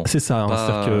côté armement. C'est ça,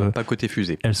 pas côté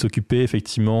fusée. Elle s'occupait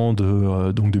effectivement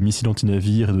de missiles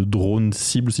anti-navires et de drones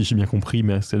cibles, si j'ai bien compris,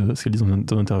 mais c'est ce qu'elle dit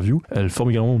dans l'interview. Elle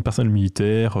forme également un personnel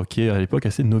militaire qui est à l'époque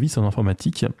assez novice en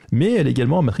informatique, mais elle est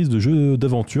également amatrice de jeux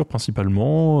d'aventure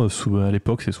principalement. À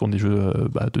l'époque, c'est souvent des jeux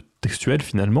de textuels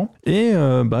finalement. Et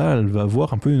elle va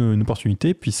avoir un peu une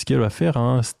opportunité puisqu'elle va faire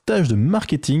un stage de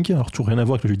marketing, alors toujours rien à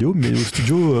voir avec le jeu vidéo, mais au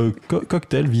studio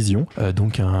Cocktail Vision,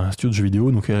 donc un studio de jeux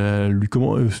vidéo. Donc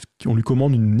on lui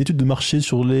commande une étude de marché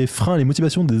sur les freins et les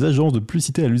motivations des agences de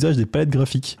publicité à l'usage des palettes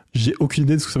graphiques. J'ai aucune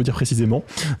idée de ce que ça veut dire précisément,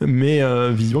 mais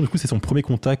visiblement du coup c'est son premier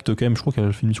contact quand même. Je crois qu'elle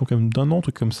a fait une mission quand même d'1 an, un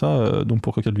truc comme ça, donc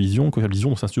pour Cocktail Vision. Cocktail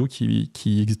Vision, c'est un studio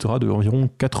qui existera de environ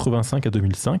 85 à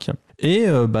 2005. Et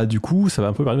du coup ça va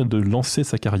un peu permettre de lancer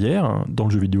sa carrière dans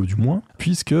le jeu vidéo du moins,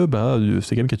 puisque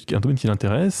c'est quand même un domaine qui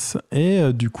l'intéresse.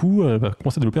 Et du coup elle va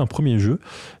commencer à développer un premier jeu,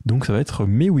 donc ça va être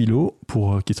Willow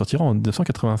qui sortira en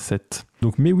 1987.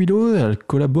 Donc Willow, elle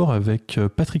collabore avec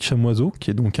Patrick Chamoiseau,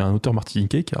 qui est donc un auteur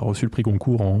martiniquais qui a reçu le prix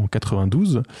Goncourt en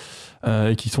 92,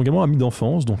 et qui sont également amis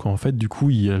d'enfance. Donc en fait, du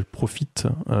coup, elle profite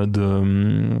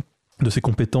de ses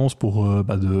compétences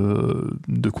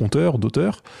de conteur,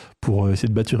 d'auteur, pour essayer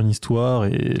de bâtir une histoire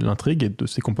et l'intrigue, et de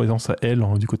ses compétences à elle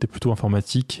du côté plutôt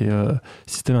informatique et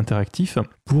système interactif,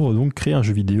 pour donc créer un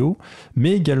jeu vidéo,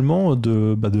 mais également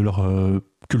de leur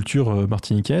culture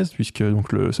martiniquaise, puisque donc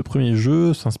ce premier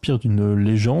jeu s'inspire d'une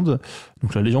légende,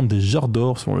 donc la légende des jarres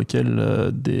d'or, selon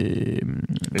lequel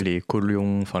les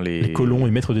colons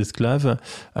et maîtres d'esclaves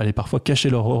allaient parfois cacher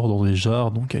leur or dans des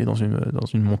jarres, donc aller dans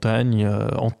une montagne,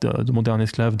 demander à un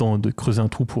esclave de creuser un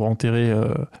trou pour enterrer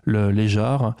les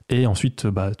jarres, et ensuite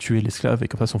tuer l'esclave, et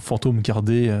comme ça son fantôme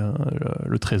gardait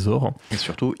le trésor. Et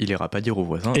surtout, il ira pas dire aux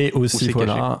voisins. Et aussi,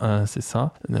 voilà, c'est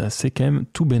ça. C'est quand même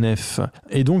tout bénef.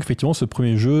 Et donc, effectivement, ce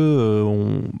premier jeu,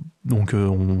 on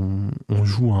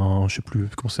joue je sais plus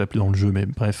comment c'est appelé dans le jeu, mais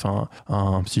bref,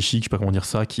 un psychique, je sais pas comment dire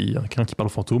ça, quelqu'un qui parle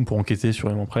au fantôme pour enquêter sur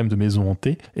un problème de maison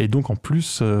hantée. Et donc en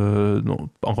plus,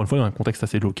 encore une fois, il y a un contexte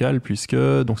assez local, puisque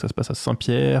donc ça se passe à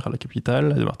Saint-Pierre, la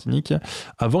capitale de Martinique,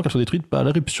 avant qu'elle soit détruite par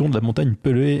l'éruption de la montagne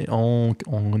Pelée en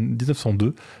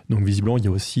 1902. Donc visiblement, il y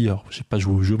a aussi, alors j'ai pas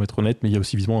joué au jeu, pour être honnête, mais il y a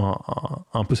aussi visiblement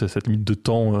un peu cette limite de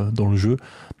temps dans le jeu,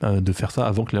 de faire ça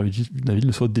avant que la ville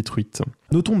ne soit détruite.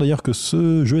 Notons d'ailleurs que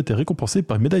ce jeu était récompensé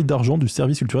par une médaille d'argent du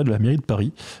service culturel de la mairie de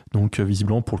Paris, donc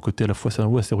visiblement pour le côté à la fois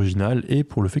scénario assez original et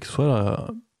pour le fait que ce soit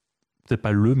peut-être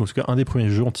pas mais en tout cas un des premiers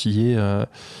jeux antillais à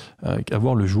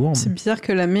voir le jour. C'est bizarre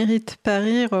que la mairie de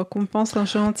Paris récompense un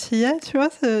jeu antillais, tu vois.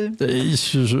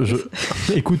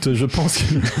 Écoute, je pense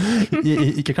qu'il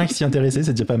y a quelqu'un qui s'y intéressait,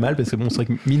 c'est déjà pas mal, parce que bon, c'est vrai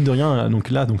que mine de rien,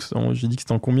 j'ai dit que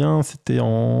c'était en combien ? C'était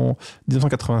en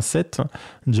 1987.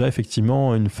 Déjà,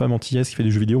 effectivement, une femme antillaise qui fait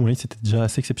des jeux vidéo, c'était déjà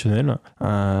assez exceptionnel.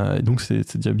 Donc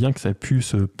c'est déjà bien que ça ait pu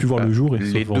voir le jour. Et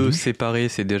les deux séparés,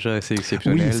 c'est déjà assez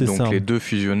exceptionnel. Oui, donc ça. Les deux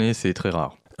fusionnés, c'est très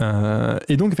rare.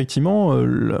 Et donc effectivement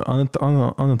un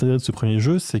intérêt de ce premier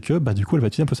jeu, c'est que du coup elle va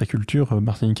utiliser un peu sa culture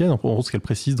martiniquaise. En gros, ce qu'elle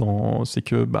précise c'est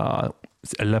que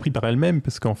elle l'a pris par elle-même,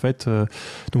 parce qu'en fait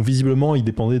donc visiblement ils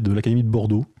dépendaient de l'Académie de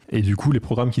Bordeaux, et du coup les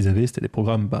programmes qu'ils avaient, c'était des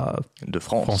programmes de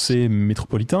France, français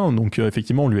métropolitains. Donc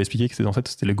effectivement on lui a expliqué que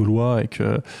c'était les Gaulois, et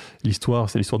que l'histoire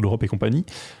c'est l'histoire de l'Europe et compagnie.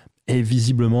 Et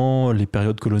visiblement les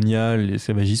périodes coloniales,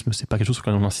 l'esclavagisme, c'est pas quelque chose sur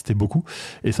lequel on insistait beaucoup,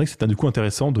 et c'est vrai que c'était du coup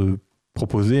intéressant de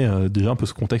proposer déjà un peu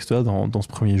ce contexte-là dans ce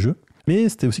premier jeu. Mais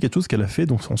c'était aussi quelque chose qu'elle a fait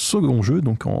donc son second jeu,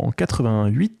 donc en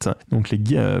 88, donc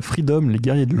Freedom, les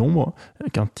guerriers de l'ombre,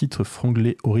 avec un titre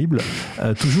franglais horrible,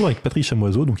 toujours avec Patrick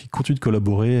Chamoiseau, donc il continue de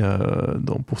collaborer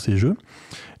pour ces jeux.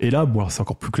 Et là, c'est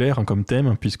encore plus clair comme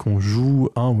thème, puisqu'on joue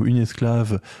un ou une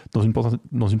esclave dans une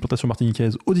plantation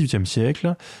martiniquaise au XVIIIe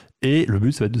siècle. Et le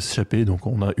but, ça va être de s'échapper. Donc,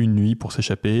 on a une nuit pour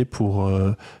s'échapper.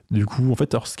 Du coup, en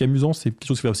fait, alors ce qui est amusant, c'est quelque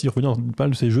chose qui va aussi revenir dans pas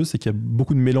mal de ces jeux, c'est qu'il y a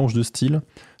beaucoup de mélange de styles.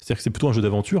 C'est-à-dire que c'est plutôt un jeu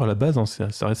d'aventure à la base,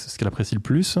 ça reste ce qu'elle apprécie le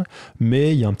plus.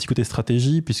 Mais il y a un petit côté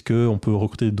stratégie, puisqu'on peut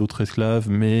recruter d'autres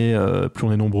esclaves, mais plus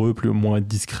on est nombreux, plus moins être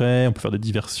discret. On peut faire des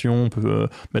diversions, on peut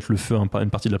mettre le feu à une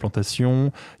partie de la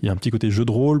plantation. Il y a un petit côté jeu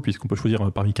de rôle, puisqu'on peut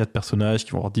choisir parmi 4 personnages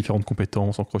qui vont avoir différentes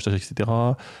compétences en crochetage, etc.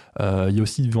 Il y a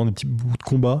aussi des petits bouts de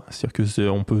combat. C'est-à-dire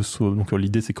que donc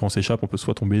l'idée, c'est que quand on s'échappe, on peut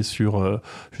soit tomber sur,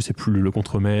 je sais plus, le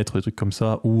contremaître, des trucs comme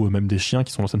ça, ou même des chiens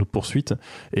qui sont lancés à notre poursuite.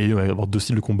 Et il va y avoir 2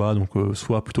 styles de combat, donc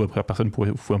soit plutôt après personne pour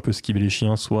un peu esquiver les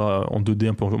chiens, soit en 2D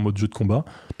un peu en mode jeu de combat.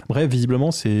 Bref,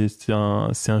 visiblement c'est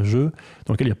un jeu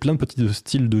dans lequel il y a plein de petits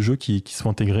styles de jeu qui sont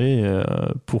intégrés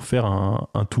pour faire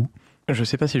un tout. Je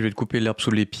sais pas si je vais te couper l'herbe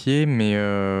sous les pieds, mais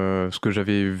ce que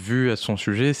j'avais vu à son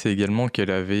sujet, c'est également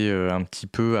qu'elle avait un petit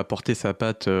peu apporté sa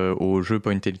patte aux jeux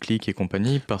point and click et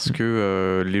compagnie, parce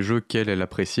que les jeux qu'elle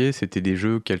appréciait, c'était des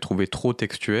jeux qu'elle trouvait trop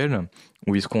textuels,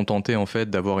 où il se contentait en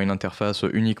fait d'avoir une interface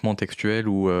uniquement textuelle,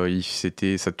 où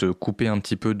ça te coupait un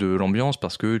petit peu de l'ambiance,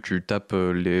 parce que tu tapes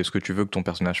ce que tu veux que ton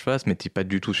personnage fasse, mais t'es pas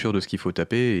du tout sûr de ce qu'il faut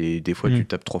taper, et des fois tu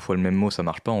tapes 3 fois le même mot, ça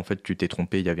marche pas, en fait tu t'es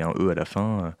trompé, il y avait un E à la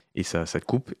fin, et ça te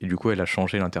coupe, et du coup elle a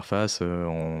changé l'interface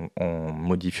en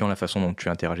modifiant la façon dont tu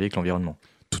interagis avec l'environnement.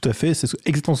 Tout à fait, c'est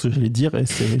exactement ce que j'allais dire, et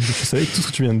je savais tout ce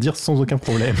que tu viens de dire sans aucun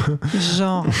problème.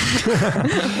 Genre,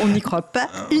 on n'y croit pas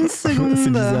une seconde.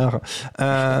 C'est bizarre.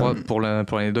 Je crois, pour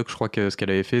l'anecdote, je crois que ce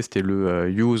qu'elle avait fait, c'était le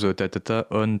use tatata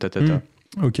on tatata.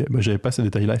 Ok, j'avais pas ces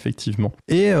détails-là, effectivement.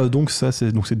 Et donc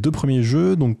ces 2 premiers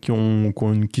jeux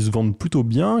qui se vendent plutôt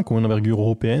bien, qui ont une envergure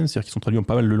européenne, c'est-à-dire qu'ils sont traduits en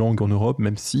pas mal de langues en Europe,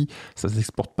 même si ça ne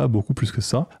s'exporte pas beaucoup plus que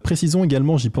ça. Précisons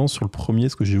également, j'y pense sur le premier,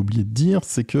 ce que j'ai oublié de dire,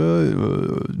 c'est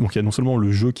que donc il y a non seulement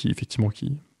le jeu qui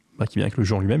vient avec le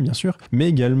jeu en lui-même, bien sûr, mais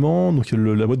également donc,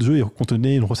 la boîte de jeu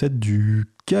contenait une recette du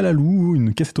Calalou,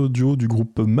 une cassette audio du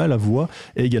groupe Malavoie,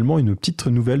 et également une petite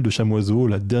nouvelle de Chamoiseau,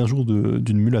 la dernière jour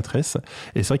d'une mulâtresse.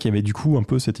 Et c'est vrai qu'il y avait du coup un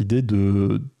peu cette idée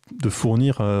de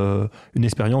fournir une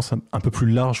expérience un peu plus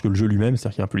large que le jeu lui-même,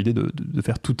 c'est-à-dire qu'il y a un peu l'idée de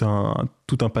faire tout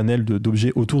un panel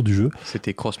d'objets autour du jeu.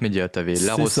 C'était cross-média, t'avais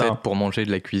la recette pour manger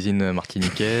de la cuisine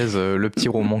martiniquaise, le petit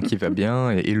roman qui va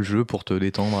bien, et le jeu pour te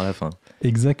détendre à la fin.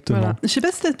 Exactement. Voilà. Je sais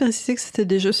pas si t'as précisé que c'était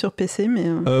des jeux sur PC, mais...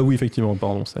 Oui, effectivement,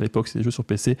 pardon. À l'époque, c'était des jeux sur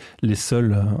PC. Les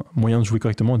seuls moyens de jouer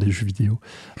correctement à des jeux vidéo.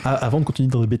 Avant de continuer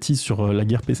dans des bêtises sur la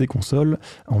guerre PC-console,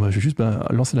 je vais juste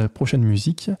lancer la prochaine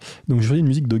musique. Donc, je vais une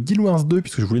musique de Guild Wars 2,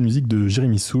 puisque je voulais une musique de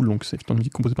Jérémy Soul. Donc, c'est une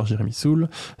musique composée par Jérémy Soul.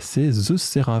 C'est The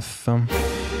Seraph.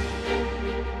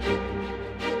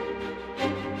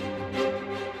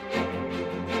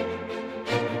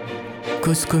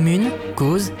 Cause commune,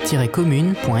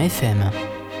 cause-commune.fm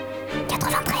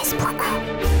 93.1.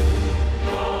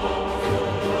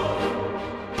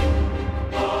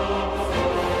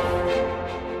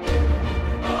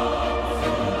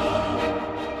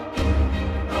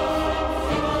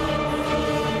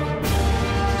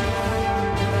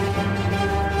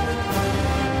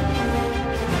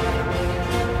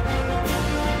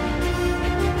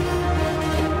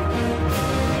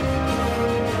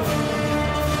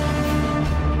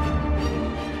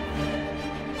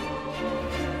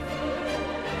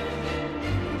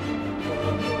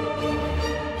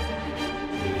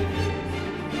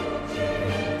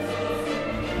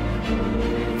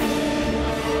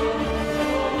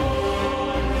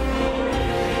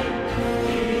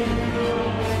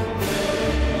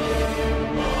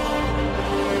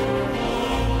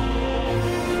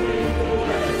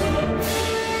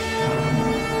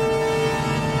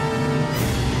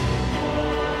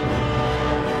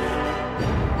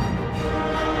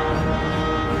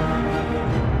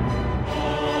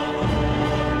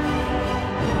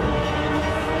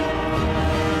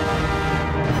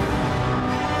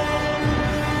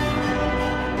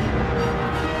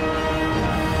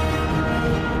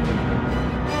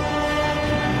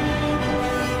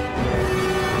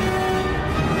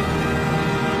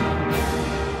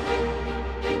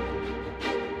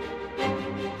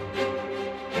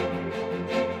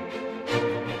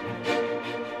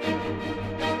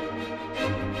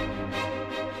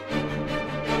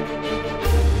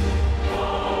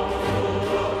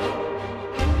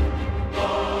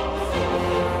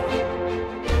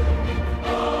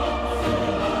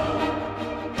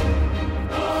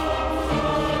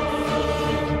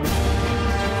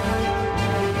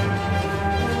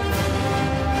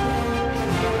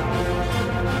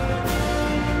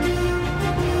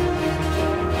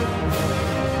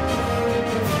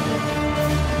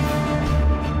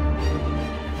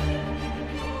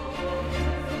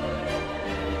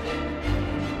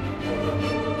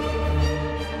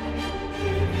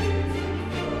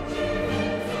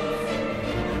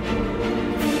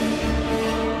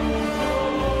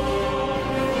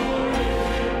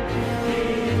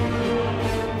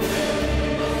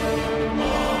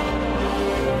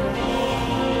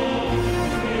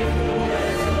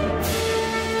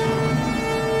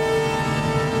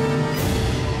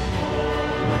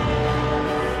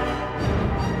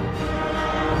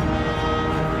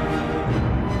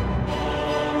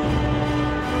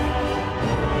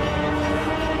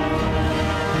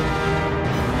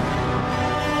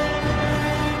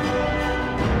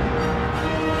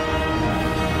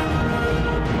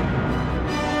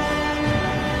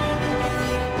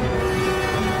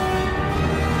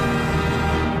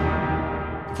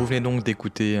 venez donc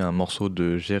d'écouter un morceau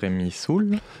de Jérémy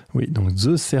Soul. Oui, donc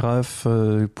The Seraph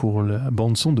pour la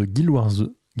bande-son de Guild Wars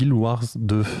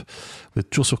 2. Vous êtes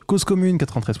toujours sur Cause Commune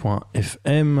 93.1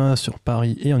 FM, sur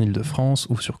Paris et en Ile-de-France,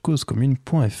 ou sur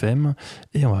causecommune.fm.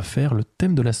 Et on va faire le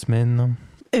thème de la semaine.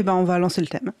 Eh ben, on va lancer le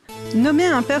thème. Nommer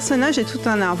un personnage est tout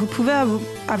un art. Vous pouvez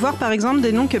avoir par exemple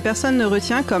des noms que personne ne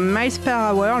retient, comme Miles Per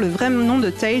Hour, le vrai nom de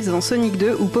Tails dans Sonic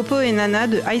 2, ou Popo et Nana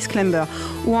de Ice Climber,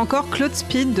 ou encore Claude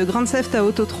Speed de Grand Theft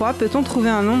Auto 3. Peut-on trouver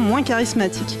un nom moins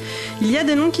charismatique ? Il y a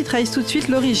des noms qui trahissent tout de suite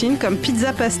l'origine, comme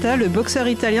Pizza Pasta, le boxeur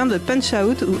italien de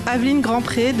Punch-Out, ou Aveline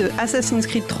Grandpré de Assassin's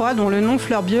Creed 3, dont le nom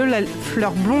Fleur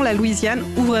Blond la Louisiane,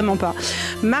 ou vraiment pas.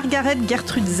 Margaret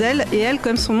Gertrude Zell, et elle,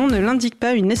 comme son nom ne l'indique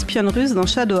pas, une espionne russe dans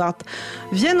Shadowheart.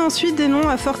 Viennent ensuite des noms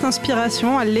à forte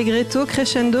inspiration, Allegretto,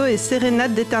 Crescendo et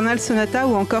Sérénade d'Eternal Sonata,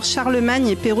 ou encore Charlemagne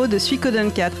et Perrault de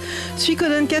Suikoden 4.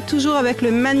 Suikoden 4 toujours avec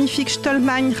le magnifique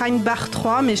Stolmein Rheinbach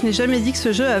 3, mais je n'ai jamais dit que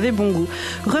ce jeu avait bon goût.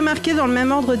 Remarquez, dans le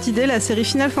même ordre d'idée, la série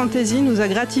Final Fantasy nous a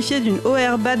gratifié d'une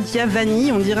Oerba Dia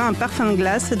Vanille, on dirait un parfum de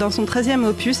glace, dans son 13e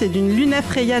opus, et d'une Luna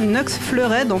Freya Nox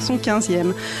Fleuret dans son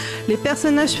 15e. Les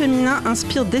personnages féminins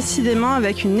inspirent décidément,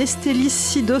 avec une Estelis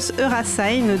Sidos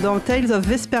Eurasain dans Tales of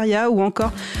Vesperia, ou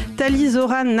encore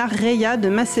Talizora Narreya de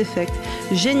Mass Effect.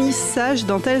 Génie sage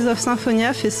dans Tales of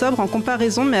Symphonia fait sobre en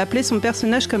comparaison, mais appeler son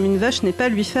personnage comme une vache n'est pas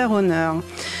lui faire honneur.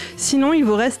 Sinon, il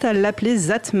vous reste à l'appeler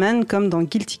Zatman comme dans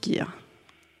Guilty Gear.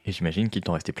 Et j'imagine qu'il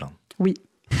t'en restait plein. Oui.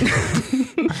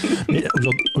 Mais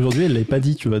aujourd'hui, elle l'avait pas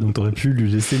dit, tu vois, donc t'aurais pu lui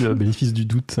laisser le bénéfice du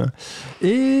doute.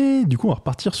 Et du coup, on va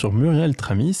repartir sur Muriel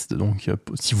Tramis. Donc,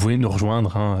 si vous voulez nous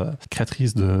rejoindre,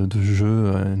 créatrice de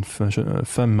jeux, une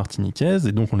femme martiniquaise.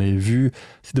 Et donc, on avait vu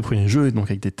ces 2 premiers jeux, donc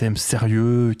avec des thèmes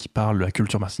sérieux qui parlent de la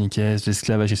culture martiniquaise, de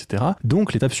l'esclavage, etc.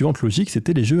 Donc, l'étape suivante logique,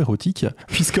 c'était les jeux érotiques,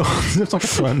 puisqu'en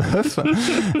 1989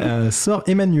 sort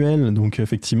Emmanuel. Donc,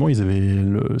 effectivement,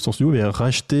 son studio avait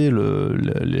racheté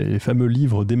les fameux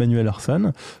livres d'Emmanuel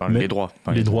Arsane. Enfin, les droits.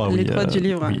 Les droits du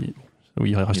livre.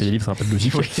 Oui, racheter des livres, c'est un peu de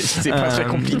logique. Oui, c'est pas très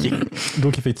compliqué.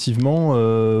 Donc effectivement,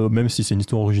 même si c'est une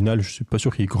histoire originale, je suis pas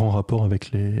sûr qu'il y ait grand rapport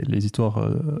avec les histoires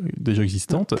déjà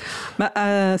existantes.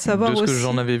 À savoir de ce aussi... que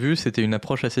j'en avais vu, c'était une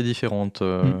approche assez différente.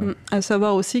 À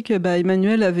savoir aussi que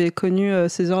Emmanuel avait connu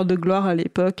ses heures de gloire à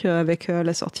l'époque avec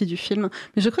la sortie du film.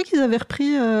 Mais je crois qu'ils avaient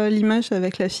repris l'image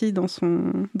avec la fille dans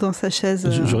sa chaise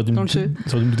j'aurais dû dans le jeu.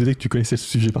 J'aurais dû me douter que tu connaissais ce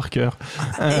sujet par cœur.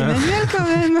 Emmanuel quand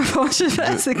même, enfin, je sais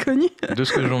pas, c'est connu. De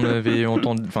ce que j'en avais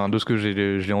entendu, enfin de ce que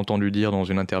j'ai entendu dire dans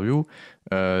une interview,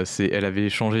 elle avait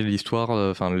changé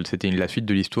l'histoire, c'était la suite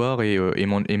de l'histoire et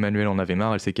Emmanuel en avait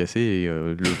marre, elle s'est cassée et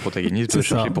le protagoniste doit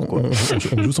chercher pourquoi.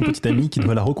 On joue son petit ami qui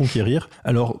doit la reconquérir.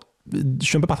 Alors je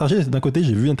suis un peu partagé. D'un côté,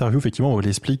 j'ai vu une interview effectivement où elle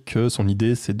explique que son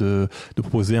idée c'est de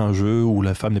proposer un jeu où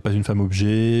la femme n'est pas une femme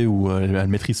objet, où elle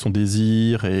maîtrise son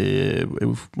désir et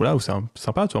voilà, où c'est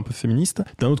sympa, tu vois, un peu féministe.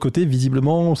 D'un autre côté,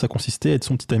 visiblement, ça consistait à être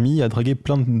son petit ami, à draguer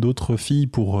plein d'autres filles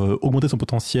pour augmenter son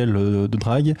potentiel de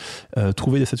drague,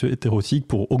 trouver des statuettes érotiques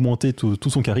pour augmenter tout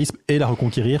son charisme et la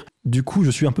reconquérir. Du coup, je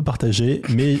suis un peu partagé,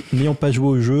 mais n'ayant pas joué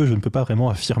au jeu, je ne peux pas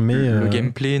vraiment affirmer. Le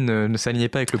gameplay ne s'alignait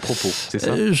pas avec le propos, c'est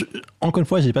ça encore une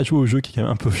fois, j'ai pas joué au jeu qui est quand même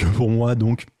un peu vieux pour moi,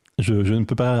 donc je ne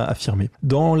peux pas affirmer.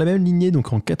 Dans la même lignée,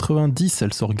 donc en 90,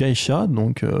 elle sort Geisha,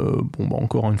 donc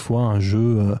encore une fois un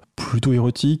jeu plutôt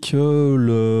érotique.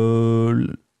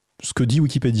 Ce que dit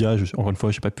Wikipédia, encore une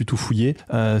fois, je n'ai pas pu tout fouiller,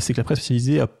 c'est que la presse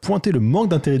spécialisée a pointé le manque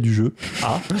d'intérêt du jeu.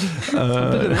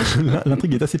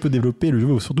 L'intrigue est assez peu développée, le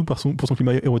jeu, surtout pour son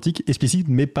climat érotique, explicite,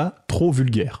 mais pas trop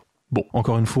vulgaire. Bon,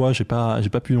 encore une fois, j'ai pas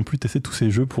pu non plus tester tous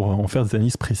ces jeux pour en faire des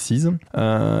analyses précises.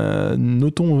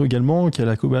 Notons également qu'elle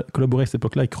a collaboré à cette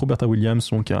époque-là avec Roberta Williams,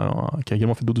 donc, qui a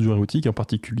également fait d'autres jeux érotiques, en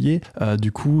particulier.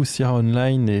 Du coup, Sierra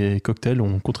Online et Cocktail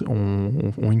ont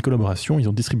une collaboration. Ils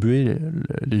ont distribué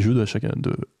les jeux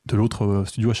de l'autre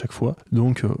studio à chaque fois.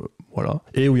 Donc, voilà.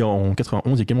 Et oui, en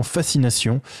 91, il y a également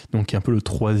Fascination, donc qui est un peu le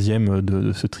 3e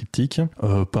de ce triptyque.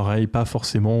 Pareil, pas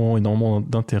forcément énormément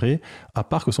d'intérêt, à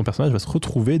part que son personnage va se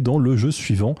retrouver dans le jeu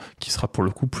suivant, qui sera pour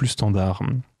le coup plus standard.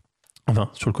 Enfin,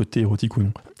 sur le côté érotique ou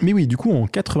non. Mais oui, du coup, en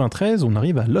 93, on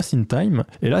arrive à Lost in Time.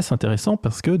 Et là, c'est intéressant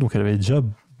parce que donc elle avait déjà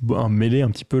mêlé un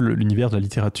petit peu l'univers de la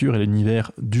littérature et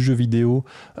l'univers du jeu vidéo,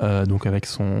 donc avec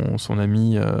son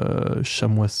ami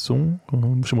Chamoisseau,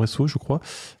 je crois.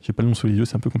 J'ai pas le nom sous les yeux,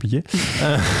 c'est un peu compliqué.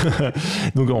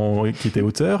 Donc, qui était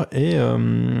auteur. Et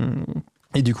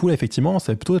Et du coup, là, effectivement,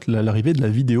 ça va plutôt être l'arrivée de la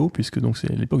vidéo, puisque donc c'est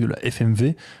l'époque de la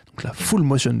FMV, donc la full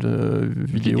motion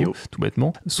vidéo, tout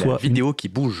bêtement. Soit la vidéo qui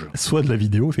bouge. Soit de la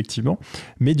vidéo, effectivement.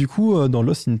 Mais du coup, dans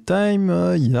Lost in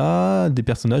Time, il y a des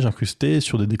personnages incrustés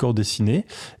sur des décors dessinés.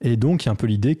 Et donc, il y a un peu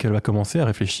l'idée qu'elle va commencer à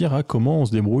réfléchir à comment on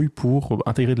se débrouille pour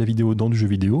intégrer de la vidéo dans du jeu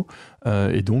vidéo.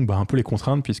 Et donc, un peu les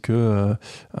contraintes, puisque,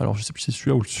 alors je sais plus si c'est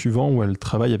celui-là ou le suivant, où elle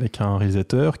travaille avec un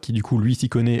réalisateur qui, du coup, lui, s'y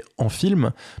connaît en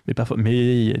film,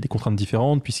 mais il y a des contraintes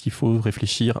différentes, puisqu'il faut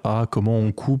réfléchir à comment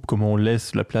on coupe, comment on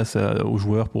laisse la place aux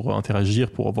joueurs pour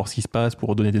interagir, pour voir ce qui se passe,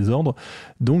 pour donner des ordres.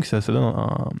 Donc ça donne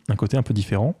un côté un peu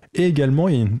différent. Et également,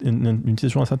 il y a une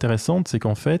situation assez intéressante, c'est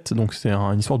qu'en fait, donc c'est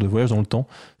une histoire de voyage dans le temps.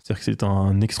 C'est-à-dire que c'est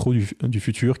un extro du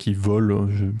futur qui vole,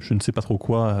 je ne sais pas trop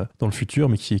quoi, dans le futur,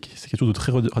 mais c'est quelque chose de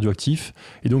très radioactif.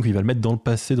 Et donc, il va le mettre dans le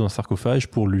passé, dans un sarcophage,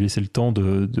 pour lui laisser le temps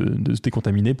de se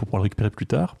décontaminer, pour pouvoir le récupérer plus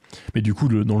tard. Mais du coup,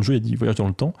 dans le jeu, il y a dit voyage dans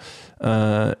le temps.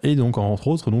 Et donc, entre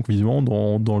autres, donc, visiblement,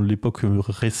 dans l'époque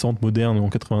récente, moderne, en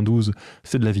 92,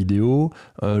 c'est de la vidéo.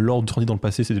 Lors du dans le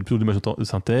passé, c'était plutôt de l'image de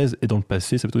synthèse. Et dans le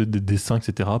passé, c'est plutôt des dessins,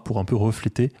 etc., pour un peu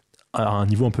refléter à un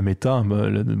niveau un peu méta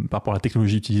par rapport à la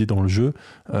technologie utilisée dans le jeu,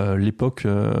 l'époque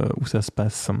où ça se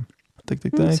passe. Tac,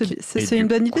 tac, tac. C'est une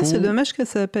bonne idée, c'est dommage que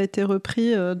ça n'a pas été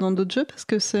repris dans d'autres jeux parce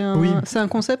que c'est un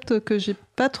concept que j'ai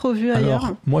pas trop vu ailleurs.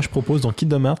 Alors, moi je propose dans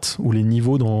Kingdom Hearts où les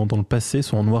niveaux dans le passé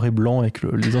sont en noir et blanc avec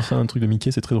les anciens trucs de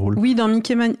Mickey, c'est très drôle. Oui, dans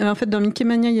Mickey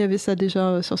Mania, il y avait ça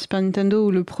déjà sur Super Nintendo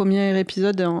où le premier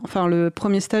épisode, le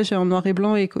premier stage est en noir et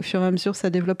blanc et qu'au fur et à mesure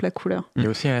ça développe la couleur. Il y a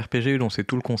aussi un RPG dont c'est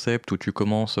tout le concept où tu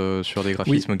commences sur des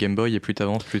graphismes Game Boy et plus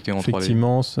t'avances, plus t'es en 3D.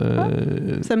 Effectivement. Ça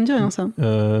me dit rien ça.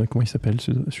 Comment il s'appelle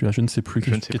celui-là? Je ne sais plus.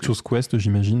 Quelque chose Quest,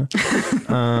 j'imagine.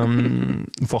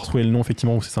 Il faut retrouver le nom,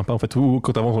 effectivement, où c'est sympa. En fait, où,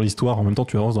 quand tu avances dans l'histoire, en même temps,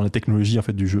 tu avances dans la technologie en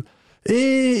fait, du jeu.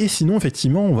 Et sinon,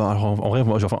 effectivement, en vrai,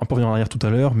 je vais un peu revenir en arrière tout à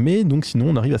l'heure, mais donc sinon,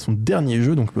 on arrive à son dernier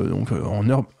jeu, donc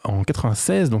en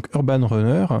 96, donc Urban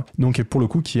Runner, donc pour le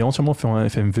coup, qui est entièrement fait en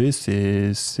FMV,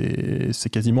 c'est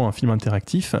quasiment un film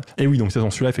interactif. Et oui, donc c'est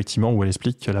dans celui-là, effectivement, où elle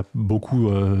explique qu'elle a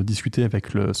beaucoup discuté avec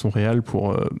son réal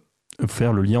pour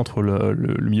faire le lien entre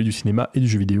le milieu du cinéma et du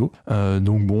jeu vidéo.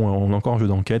 Donc bon, on a encore un jeu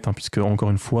d'enquête, puisque encore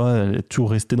une fois, elle est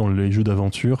toujours restée dans les jeux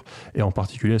d'aventure, et en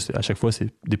particulier, à chaque fois, c'est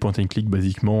des point and click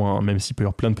basiquement, même s'il peut y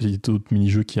avoir plein de petits autres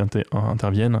mini-jeux qui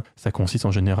interviennent. Ça consiste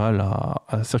en général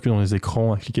à circuler dans les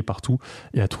écrans, à cliquer partout,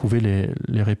 et à trouver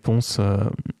les réponses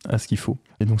à ce qu'il faut.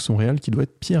 Et donc son réal, qui doit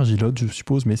être Pierre Gilotte, je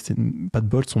suppose, mais c'est pas de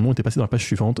bol, son nom était passé dans la page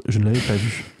suivante, je ne l'avais pas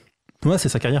vu. Ouais, c'est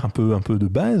sa carrière un peu de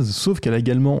base, sauf qu'elle a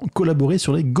également collaboré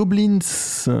sur les Goblins.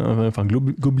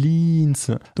 Goblins.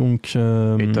 Donc,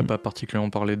 Et t'as pas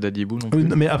particulièrement parlé de Daddy Boo non plus?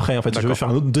 Mais après, en fait, je vais faire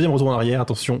un deuxième retour en arrière,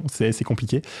 attention, c'est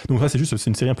compliqué. Donc là, c'est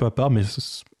une série un peu à part, mais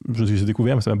j'ai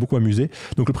découvert, mais ça m'a beaucoup amusé.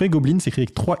 Donc le premier Goblin s'écrit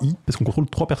avec 3 i, parce qu'on contrôle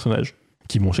 3 personnages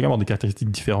qui vont chacun avoir des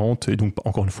caractéristiques différentes, et donc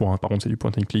encore une fois, par contre, c'est du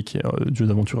point and click, jeu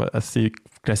d'aventure assez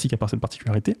classique à part cette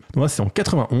particularité. Donc là, c'est en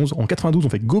 91. En 92, on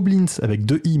fait Goblins avec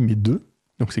 2 i, mais 2.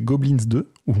 Donc c'est Goblins 2,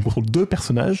 où on contrôle 2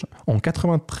 personnages. En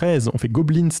 93, on fait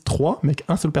Goblins 3, mais avec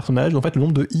un seul personnage. En fait, le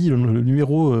nombre de i, le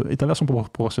numéro est inversement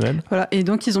proportionnel. Voilà, et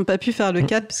donc ils n'ont pas pu faire le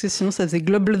 4, parce que sinon ça faisait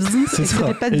Globls, c'est ça.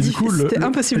 C'était pas difficile, c'était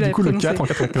impossible à prononcer. Du coup, le 4 en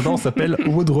 94 s'appelle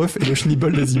Woodruff et le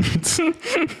Schneeball d'Azimut.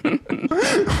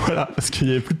 Voilà, parce qu'il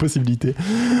n'y avait plus de possibilités.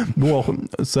 Bon, alors,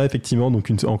 ça, effectivement,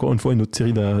 donc encore une fois, une autre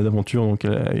série d'aventures donc,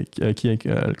 avec qui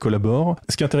elle collabore.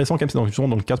 Ce qui est intéressant, quand même, c'est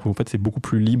dans le 4, où en fait, c'est beaucoup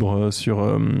plus libre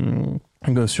sur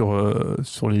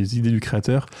les idées du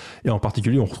créateur, et en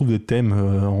particulier on retrouve des thèmes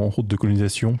en route de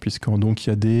colonisation, puisqu'il y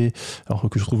a alors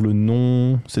que je trouve le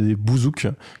nom, c'est des bouzouks,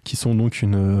 qui sont donc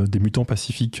des mutants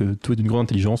pacifiques doués d'une grande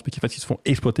intelligence, mais qui se font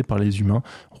exploiter par les humains,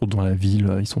 en route dans la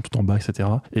ville, ils sont tout en bas, etc.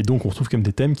 Et donc on retrouve quand même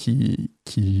des thèmes qui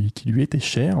lui étaient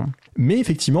chers. Mais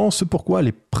effectivement, ce pourquoi elle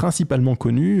est principalement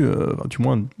connue, du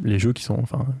moins les jeux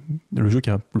le jeu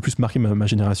qui a le plus marqué ma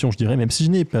génération, je dirais, même si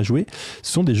je n'ai pas joué,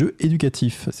 ce sont des jeux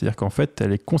éducatifs. C'est-à-dire qu'en fait,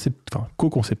 elle est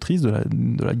co-conceptrice de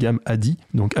la gamme ADI,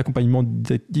 donc accompagnement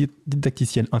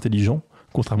didacticiel intelligent,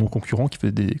 contrairement aux concurrents qui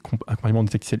faisaient des accompagnements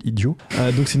didacticiels idiots.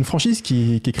 Donc c'est une franchise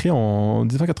qui est créée en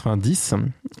 1990.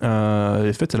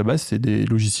 En fait, à la base, c'est des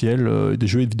logiciels, des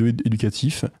jeux vidéo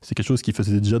éducatifs. C'est quelque chose qu'il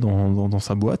faisait déjà dans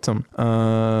sa boîte.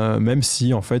 Même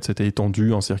si, en fait, c'était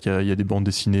étendu. C'est-à-dire qu'il y a des bandes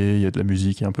dessinées, il y a de la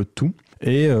musique, il y a un peu de tout.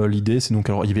 Et l'idée, c'est donc,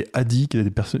 alors il y avait Adi qui était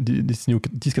destiné aux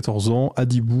 10-14 ans,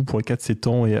 Adibou pour les 4-7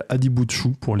 ans et Adibou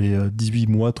Chou pour les 18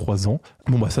 mois, 3 ans.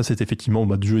 Bon, bah ça, c'est effectivement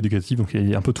du jeu éducatif, donc il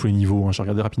y a un peu tous les niveaux. Hein. J'ai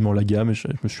regardé rapidement la gamme, je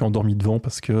me suis endormi devant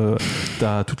parce que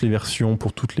t'as toutes les versions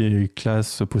pour toutes les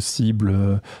classes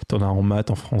possibles. T'en as en maths,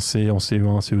 en français, en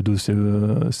CE1, CE2,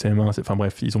 CE, CM1, enfin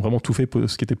bref, ils ont vraiment tout fait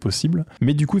ce qui était possible.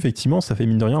 Mais du coup, effectivement, ça fait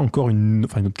mine de rien encore une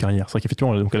autre carrière. C'est vrai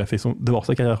qu'effectivement, donc elle a fait d'abord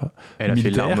sa carrière elle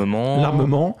militaire, a fait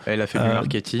l'armement, elle a fait du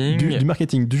marketing. Du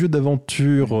marketing, du jeu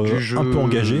d'aventure un peu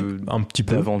engagé, un petit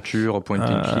peu. D'aventure, point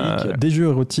and click. Des jeux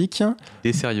érotiques.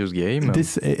 Des serious games.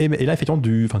 Et là, effectivement,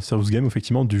 serious game,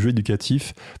 effectivement, du jeu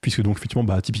éducatif, puisque donc, effectivement,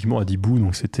 typiquement, à Dibou,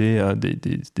 donc c'était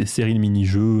des séries de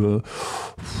mini-jeux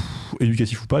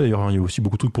éducatifs ou pas. D'ailleurs, il y a aussi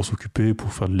beaucoup de trucs pour s'occuper,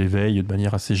 pour faire de l'éveil de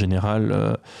manière assez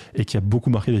générale, et qui a beaucoup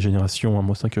marqué les générations. Hein.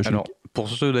 Moi, c'est que alors, pour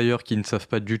ceux d'ailleurs qui ne savent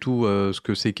pas du tout ce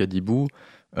que c'est qu'Adibou,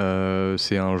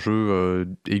 c'est un jeu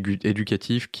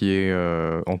éducatif qui est,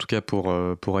 en tout cas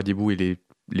pour Adibou et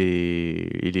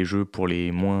les jeux pour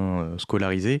les moins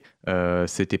scolarisés,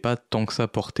 c'était pas tant que ça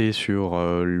porté sur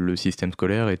le système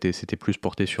scolaire, c'était plus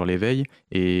porté sur l'éveil,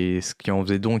 et ce qui en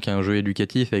faisait donc un jeu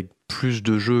éducatif avec plus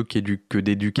de jeux que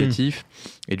d'éducatifs,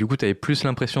 et du coup t'avais plus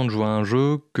l'impression de jouer à un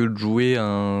jeu que de jouer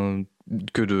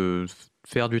que de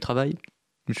faire du travail.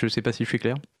 Je sais pas si je suis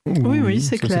clair. Oui,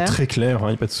 c'est clair. C'est très clair, il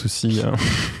n'y a pas de souci.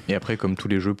 Et après, comme tous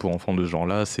les jeux pour enfants de ce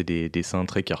genre-là, c'est des dessins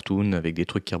très cartoon avec des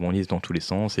trucs qui rebondissent dans tous les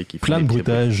sens et qui plein de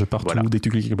bruitage partout. Voilà. Dès que tu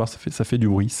cliques quelque part, ça fait du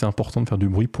bruit. C'est important de faire du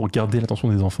bruit pour garder l'attention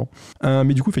des enfants.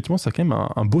 Mais du coup, effectivement, ça a quand même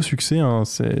un beau succès,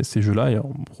 ces jeux-là. Et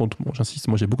j'insiste,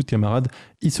 moi j'ai beaucoup de camarades,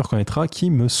 il se reconnaîtra, qui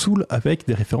me saoulent avec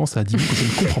des références à Adibou que je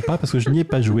ne comprends pas parce que je n'y ai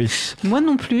pas joué. Moi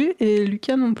non plus, et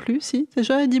Lucas non plus. Si, t'as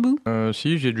joué à Adibou?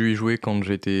 Si, j'ai dû y jouer quand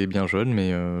j'étais bien jeune,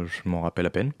 mais je m'en rappelle à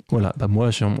peine. Voilà, moi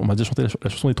on m'a déjà chanté la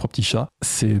chanson des 3 petits chats.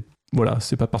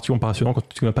 C'est pas particulièrement passionnant quand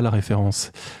tu connais pas la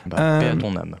référence. Paix à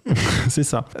ton âme. C'est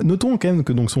ça. Notons quand même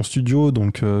que donc son studio,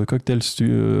 donc Cocktail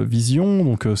Vision,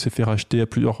 donc s'est fait racheter à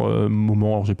plusieurs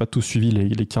moments. Alors j'ai pas tout suivi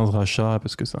les 15 rachats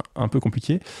parce que c'est un peu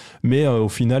compliqué, mais au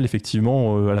final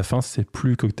effectivement à la fin c'est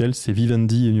plus Cocktail, c'est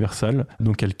Vivendi Universal.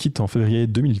 Donc elle quitte en février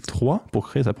 2003 pour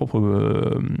créer sa propre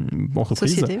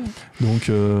entreprise. Société, ouais. Donc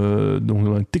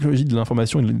dans la technologie de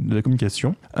l'information et de la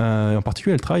communication. En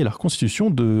particulier elle travaille à la reconstitution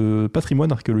de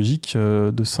patrimoine archéologique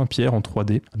de Saint-Pierre en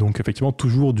 3D. Donc effectivement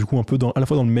toujours du coup un peu à la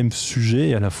fois dans le même sujet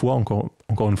et à la fois encore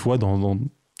une fois dans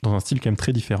un style quand même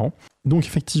très différent. Donc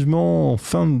effectivement, en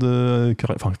fin de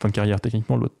carrière,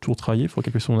 techniquement, elle doit toujours travailler, il faut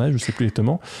calculer son âge, je ne sais plus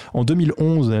exactement. En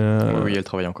 2011, oui, elle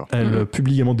travaille encore. Elle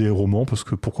publie également des romans, parce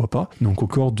que pourquoi pas. Donc au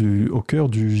cœur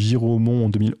du Giromont en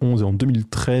 2011 et en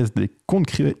 2013, des contes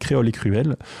créoles et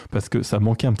cruels, parce que ça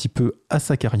manquait un petit peu à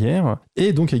sa carrière.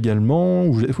 Et donc également,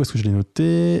 où est-ce que je l'ai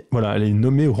noté ? Voilà, elle est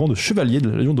nommée au rang de chevalier de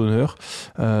la Légion d'honneur,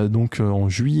 donc en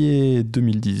juillet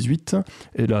 2018,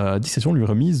 et la distinction lui est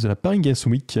remise de la Paris Games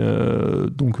Week,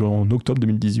 donc en octobre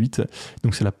 2018.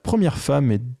 Donc c'est la première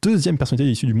femme et deuxième personnalité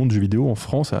issue du monde du jeu vidéo en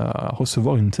France à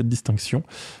recevoir cette distinction.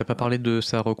 T'as pas parlé de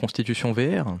sa reconstitution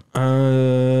VR ?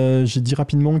 J'ai dit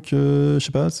rapidement que, je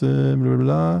sais pas, c'est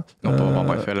blablabla. Non,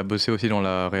 bref, elle a bossé aussi dans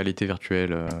la réalité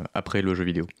virtuelle après le jeu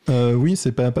vidéo. Oui,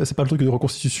 c'est pas le truc de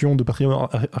reconstitution de patrimoine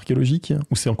archéologique,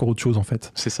 ou c'est encore autre chose en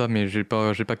fait ? C'est ça, mais j'ai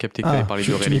pas capté que t'avais parlé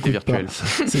de réalité virtuelle.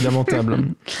 C'est lamentable.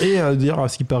 Et dire à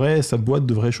ce qui paraît, sa boîte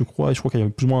devrait, je crois qu'il y a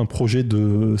plus ou moins un projet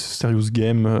de serious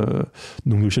game,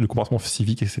 donc logiciel de comportement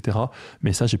civique, etc.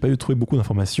 Mais ça, j'ai pas eu trouvé beaucoup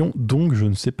d'informations, donc je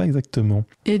ne sais pas exactement.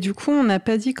 Et du coup, on n'a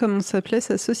pas dit comment s'appelait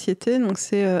sa société, donc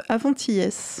c'est Avantilles.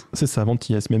 C'est ça,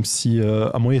 Avantilles, même si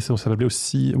à mon avis, ça s'appelait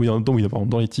aussi... Oui,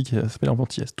 dans l'éthique, ça s'appelait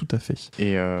Avantilles, tout à fait.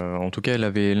 Et en tout cas, elle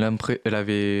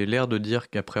avait l'air de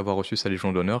dire qu'après avoir reçu sa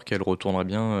Légion d'honneur, qu'elle retournerait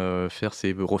bien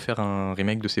refaire un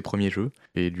remake de ses premiers jeux.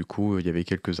 Et du coup, il y avait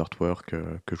quelques artworks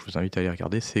que je vous invite à aller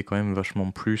regarder. C'est quand même vachement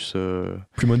plus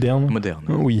moderne.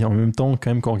 Oui, en même temps,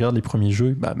 quand même, quand on regarde les premiers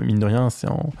jeux, mine de rien, c'est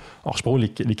en... Alors, je sais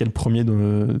pas lesquels premiers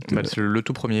c'est le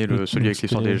tout premier, celui avec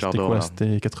l'histoire des jardins.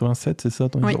 C'était 87, c'est ça ?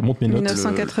 Oui, je remonte mes notes.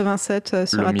 1987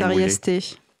 sur Atari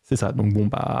ST. C'est ça, donc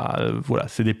voilà,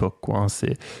 c'est d'époque, quoi.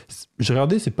 J'ai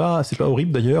regardé, c'est pas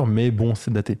horrible d'ailleurs, mais bon,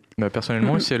 c'est daté.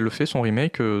 Personnellement, si elle le fait, son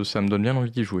remake, ça me donne bien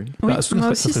envie d'y jouer. Oui, moi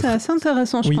aussi, c'est assez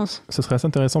intéressant, je pense. Ça serait assez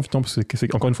intéressant, parce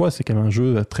que encore une fois, c'est quand même un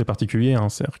jeu très particulier.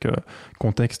 C'est-à-dire que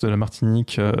contexte de la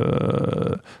Martinique,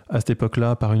 à cette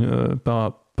époque-là, par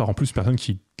en plus personne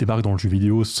qui débarque dans le jeu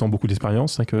vidéo sans beaucoup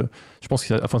d'expérience, c'est que je pense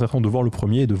qu'il est intéressant de voir le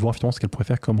premier et de voir finalement ce qu'elle pourrait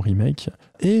faire comme remake.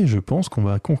 Et je pense qu'on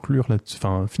va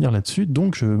finir là-dessus.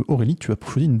 Donc Aurélie, tu as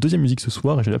choisi une deuxième musique ce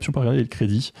soir et j'ai l'option pas regarder les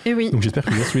crédits. Et oui. Donc j'espère que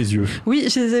tu les as sous les yeux. Oui,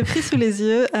 je les ai pris sous les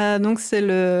yeux. Donc c'est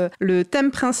le thème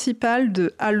principal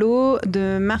de Halo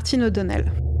de Martin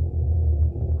O'Donnell.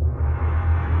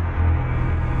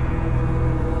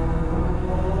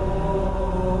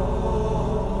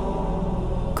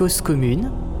 Cause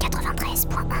commune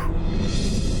 93.1.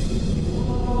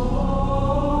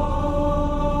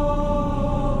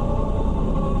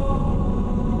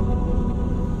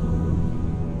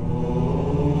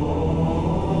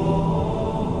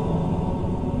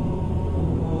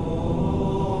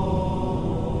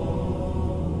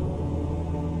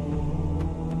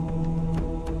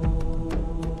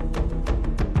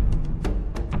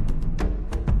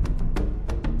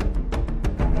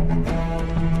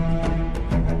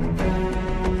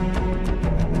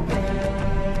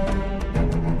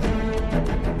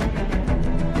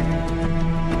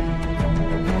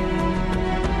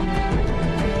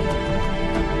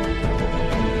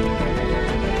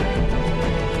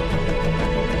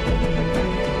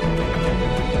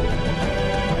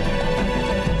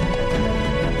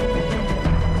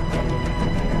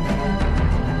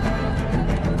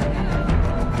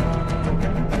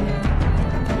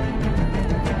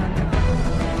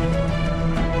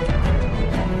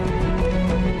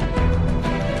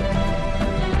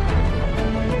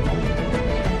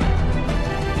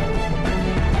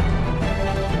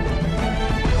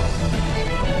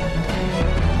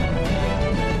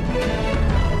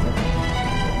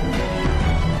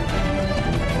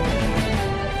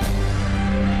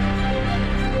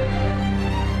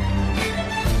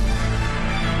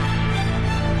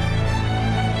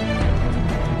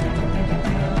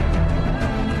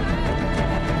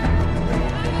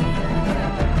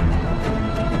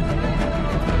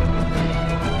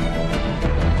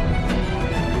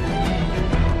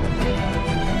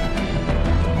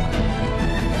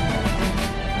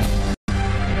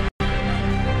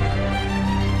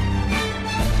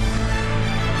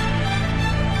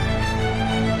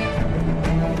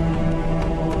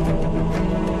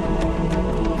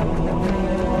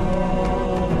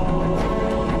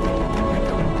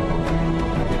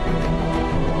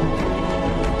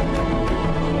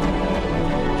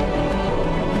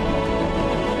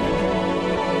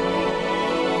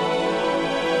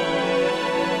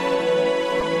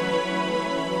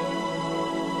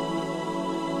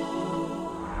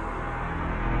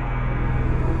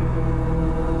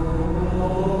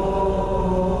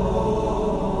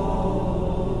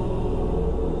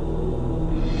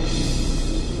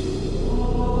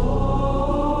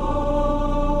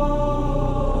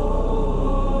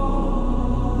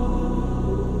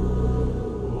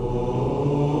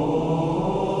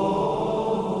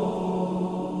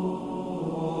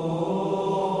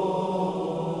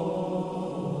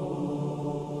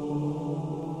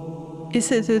 Et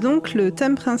c'était donc le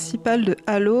thème principal de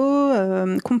Halo,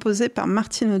 composé par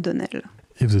Martin O'Donnell.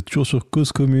 Et vous êtes toujours sur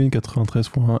Cause Commune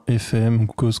 93.1 FM ou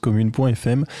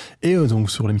causecommune.fm et donc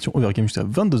sur l'émission Overgame jusqu'à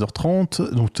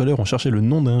 22h30. Donc tout à l'heure on cherchait le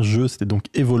nom d'un jeu, c'était donc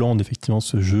Evoland effectivement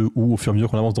ce jeu où au fur et à mesure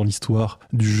qu'on avance dans l'histoire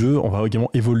du jeu, on va également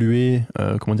évoluer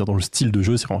dans le style de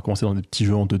jeu, c'est-à-dire on va commencer dans des petits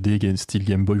jeux en 2D, style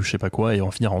Game Boy ou je sais pas quoi et on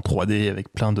va finir en 3D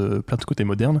avec plein de côtés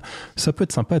modernes. Ça peut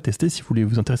être sympa à tester si vous voulez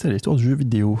vous intéresser à l'histoire du jeu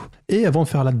vidéo. Et avant de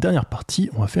faire la dernière partie,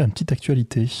 on va faire une petite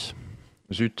actualité.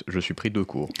 Zut, je suis pris de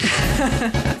court.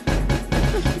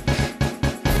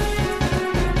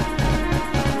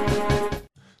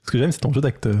 Ce que j'aime, c'est ton jeu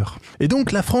d'acteur. Et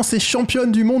donc, la France est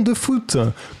championne du monde de foot.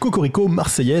 Cocorico,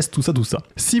 Marseillaise, tout ça.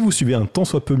 Si vous suivez un tant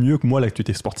soit peu mieux que moi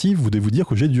l'actualité sportive, vous devez vous dire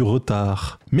que j'ai du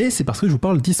retard. Mais c'est parce que je vous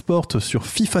parle d'e-sport sur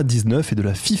FIFA 19 et de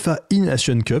la FIFA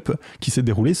In-Nation Cup qui s'est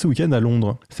déroulée ce week-end à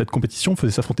Londres. Cette compétition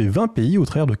faisait s'affronter 20 pays au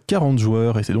travers de 40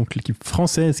 joueurs et c'est donc l'équipe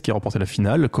française qui a remporté la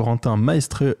finale. Corentin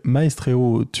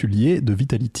Maestreo Tullier de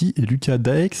Vitality et Lucas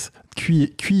Daex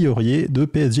Cuillerier de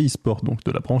PSG eSport, donc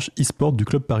de la branche eSport du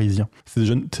club parisien. Ces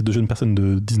deux jeunes personnes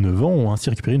de 19 ans ont ainsi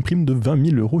récupéré une prime de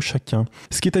 20 000 € chacun.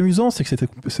 Ce qui est amusant, c'est que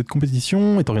cette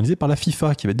compétition est organisée par la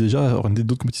FIFA, qui avait déjà organisé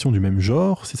d'autres compétitions du même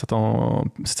genre. Si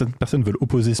certaines personnes veulent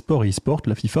opposer sport et e-sport,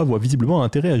 la FIFA voit visiblement un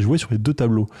intérêt à jouer sur les deux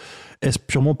tableaux. Est-ce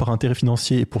purement par intérêt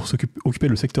financier et pour occuper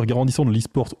le secteur grandissant de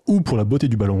l'e-sport ou pour la beauté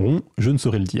du ballon rond? Je ne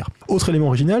saurais le dire. Autre élément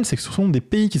original, c'est que ce sont des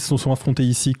pays qui se sont affrontés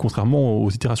ici, contrairement aux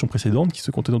itérations précédentes qui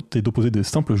se contentaient d'opposer des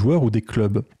simples joueurs ou des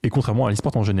clubs, et contrairement à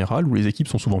l'e-sport en général, où les équipes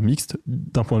sont souvent mixtes,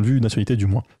 d'un point de vue nationalité du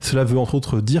moins. Cela veut entre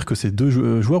autres dire que ces deux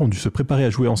joueurs ont dû se préparer à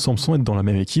jouer ensemble sans être dans la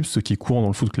même équipe, ce qui est courant dans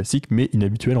le foot classique, mais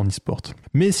inhabituel en e-sport.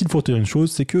 Mais s'il faut retenir une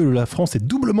chose, c'est que la France est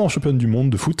doublement championne du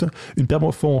monde de foot, une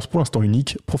performance pour l'instant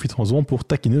unique, profitons-en pour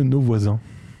taquiner nos voisins.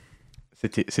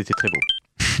 C'était très beau.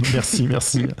 Merci.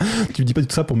 Tu me dis pas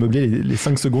tout ça pour meubler les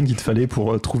 5 secondes qu'il te fallait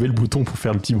pour trouver le bouton pour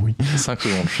faire le petit bruit. 5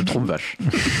 secondes, je suis trop vache.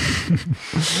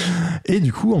 Et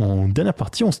du coup, en dernière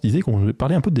partie, on se disait qu'on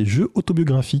parlait un peu des jeux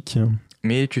autobiographiques.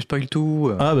 Mais tu spoil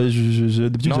tout. Ah bah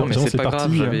non, mais c'est pas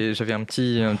grave. J'avais une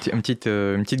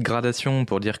petite gradation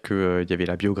pour dire que y avait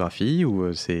la biographie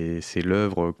où c'est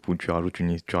l'œuvre où tu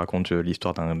racontes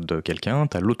l'histoire de quelqu'un.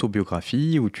 T'as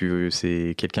l'autobiographie où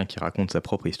c'est quelqu'un qui raconte sa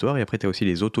propre histoire. Et après t'as aussi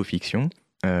les autofictions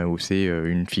où c'est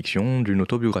une fiction d'une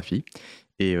autobiographie.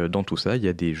 Et dans tout ça, il y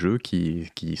a des jeux qui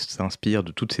s'inspirent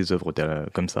de toutes ces œuvres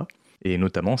comme ça. Et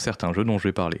notamment certains jeux dont je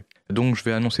vais parler. Donc je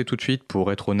vais annoncer tout de suite,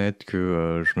 pour être honnête,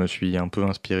 que je me suis un peu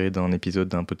inspiré d'un épisode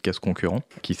d'un podcast concurrent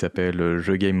qui s'appelle «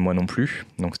 Je game moi non plus ».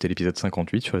 Donc c'était l'épisode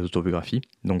 58 sur les autobiographies.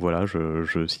 Donc voilà,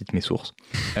 je cite mes sources.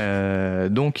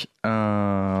 Donc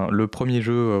le premier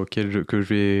jeu dont je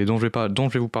vais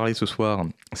vous parler ce soir,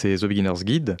 c'est The Beginner's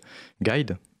Guide,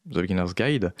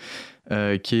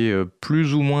 qui est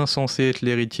plus ou moins censé être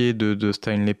l'héritier de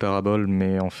Stanley Parable,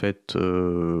 mais en fait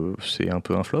c'est un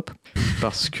peu un flop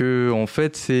parce que en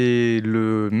fait c'est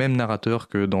le même narrateur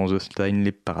que dans The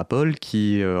Stanley Parable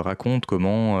qui raconte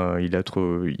comment il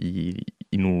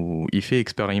fait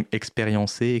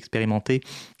expérimenter,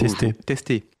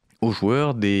 tester aux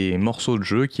joueurs des morceaux de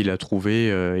jeu qu'il a trouvés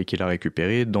et qu'il a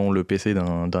récupérés dans le PC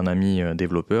d'un ami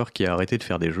développeur qui a arrêté de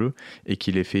faire des jeux et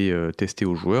qui les fait tester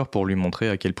aux joueurs pour lui montrer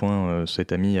à quel point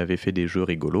cet ami avait fait des jeux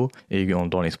rigolos et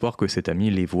dans l'espoir que cet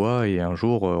ami les voit et un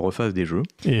jour refasse des jeux.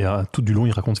 Et tout du long,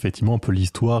 il raconte effectivement un peu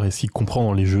l'histoire et ce qu'il comprend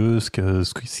dans les jeux, ce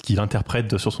qu'il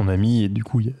interprète sur son ami, et du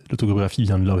coup, l'autobiographie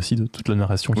vient de là aussi, de toute la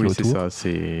narration qui est autour. Oui,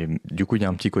 c'est ça. Du coup, il y a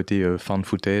un petit côté found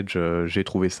footage, j'ai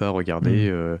trouvé ça,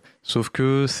 regardez. Sauf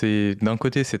que d'un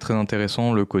côté, c'est très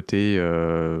intéressant, le côté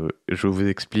je vous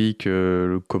explique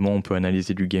comment on peut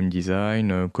analyser du game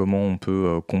design, comment on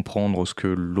peut comprendre ce que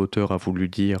l'auteur a voulu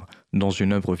dire dans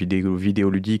une œuvre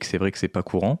vidéoludique. C'est vrai que c'est pas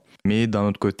courant, mais d'un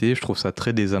autre côté, je trouve ça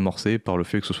très désamorcé par le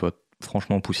fait que ce soit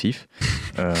franchement poussif.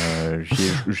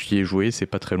 J'y ai joué, c'est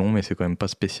pas très long, mais c'est quand même pas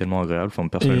spécialement agréable. Enfin,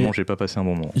 personnellement, j'ai pas passé un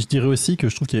bon moment. Je dirais aussi que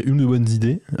je trouve qu'il y a une ou deux bonnes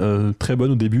idées, très bonnes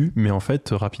au début, mais en fait,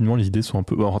 rapidement, les idées sont un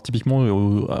peu. Alors, typiquement,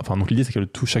 donc l'idée, c'est que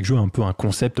chaque jeu a un peu un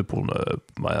concept pour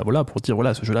dire,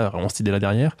 voilà, ce jeu-là a vraiment cette idée-là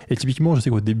derrière. Et typiquement, je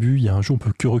sais qu'au début, il y a un jeu où on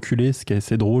peut que reculer, ce qui est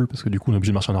assez drôle, parce que du coup, on est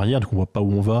obligé de marcher en arrière, du coup, on voit pas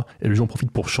où on va, et le jeu en profite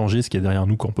pour changer ce qui est derrière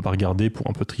nous, quand on peut pas regarder, pour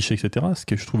un peu tricher, etc. Ce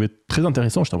que je trouvais très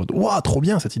intéressant. J'étais en mode, waouh, trop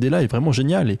bien, cette idée-là est vraiment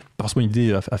géniale. Et pas forcément une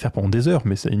idée à faire pendant des heures,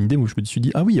 mais c'est une idée où je me suis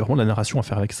dit, ah oui, il y a vraiment de la narration à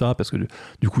faire avec ça, parce que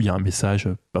du coup, il y a un message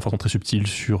pas forcément très subtil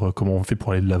sur comment on fait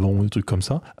pour aller de l'avant, des trucs comme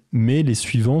ça. Mais les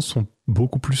suivants sont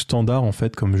beaucoup plus standards, en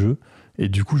fait, comme jeu. Et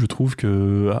du coup, je trouve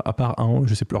que, à part un,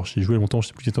 je sais plus, alors j'ai joué longtemps, je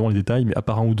sais plus exactement les détails, mais à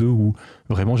part un ou deux où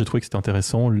vraiment j'ai trouvé que c'était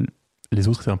intéressant, les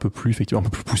autres c'est un peu plus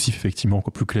poussif, effectivement,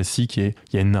 quoi, plus classique, et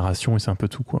il y a une narration et c'est un peu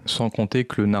tout, quoi. Sans compter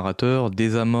que le narrateur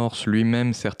désamorce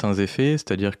lui-même certains effets,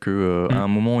 c'est-à-dire que à un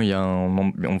moment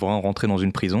on va rentrer dans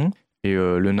une prison et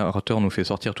le narrateur nous fait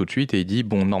sortir tout de suite et il dit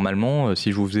bon, normalement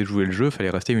si je vous faisais jouer le jeu, il fallait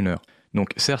rester 1 heure.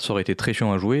 Donc certes, ça aurait été très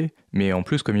chiant à jouer, mais en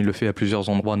plus, comme il le fait à plusieurs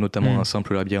endroits, notamment un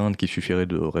simple labyrinthe qui suffirait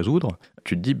de résoudre,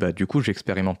 tu te dis, bah du coup,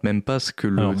 j'expérimente même pas ce que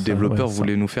le développeur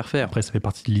voulait nous faire faire. Après, ça fait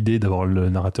partie de l'idée d'avoir le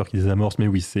narrateur qui désamorce, mais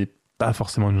oui, c'est pas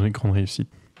forcément une grande réussite.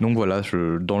 Donc voilà,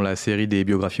 dans la série des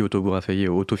biographies autographiées et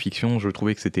autofiction, je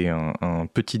trouvais que c'était un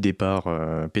petit départ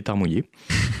pétard mouillé.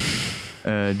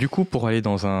 Du coup, pour aller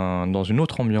dans une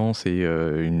autre ambiance et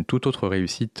une toute autre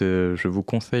réussite, je vous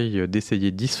conseille d'essayer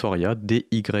Dysphoria,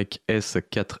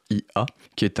 DYS4IA,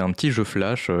 qui est un petit jeu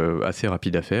flash assez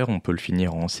rapide à faire. On peut le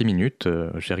finir en 6 minutes.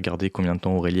 J'ai regardé combien de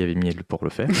temps Aurélie avait mis pour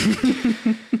le faire.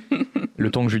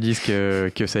 Le temps que je lui dise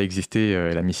que ça existait,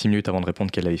 elle a mis 6 minutes avant de répondre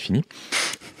qu'elle avait fini.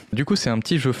 Du coup, c'est un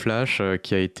petit jeu flash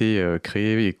qui a été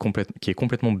créé et qui est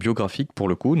complètement biographique pour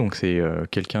le coup. Donc, c'est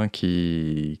quelqu'un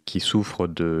qui souffre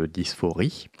de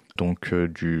dysphorie, donc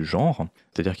du genre.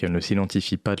 C'est-à-dire qu'elle ne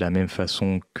s'identifie pas de la même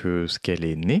façon que ce qu'elle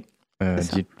est née.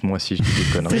 Dites-moi si je dis des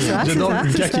conneries. J'adore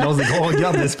Lucas qui lance des grands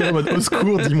regards désespérés en mode au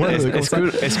secours, dis-moi.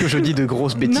 Est-ce que je dis de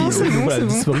grosses bêtises? Non, c'est bon, la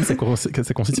dysphorie, ça consiste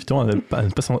effectivement à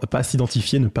ne pas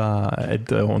s'identifier, ne pas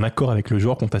être en accord avec le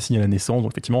genre qu'on t'assigne à la naissance.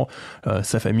 Donc effectivement,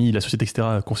 sa famille, la société, etc.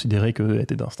 considérait qu'elle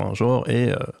était d'un certain genre et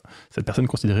cette personne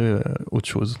considérait autre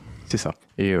chose. C'est ça.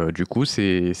 Et du coup,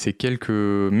 c'est quelques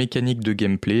mécaniques de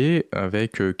gameplay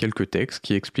avec quelques textes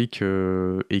qui expliquent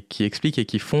et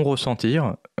qui font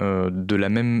ressentir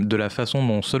de la façon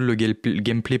dont seul le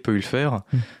gameplay peut le faire,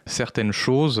 certaines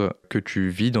choses que tu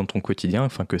vis dans ton quotidien,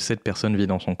 enfin que cette personne vit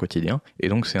dans son quotidien. Et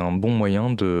donc, c'est un bon moyen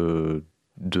de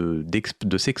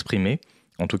s'exprimer,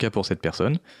 en tout cas pour cette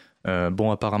personne,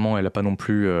 Apparemment, elle n'a pas non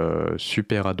plus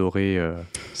super adoré.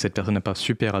 Cette personne n'a pas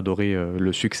super adoré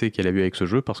le succès qu'elle a eu avec ce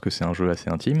jeu parce que c'est un jeu assez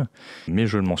intime. Mais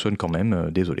je le mentionne quand même.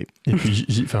 Désolé. Et puis,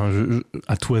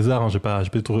 à tout hasard,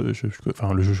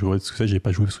 le jeu, je vois ce que c'est, j'ai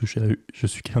pas joué parce que je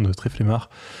suis quelqu'un de très flemmard.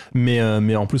 Mais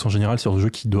en plus, en général, c'est un jeu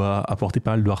qui doit apporter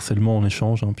pas mal de harcèlement en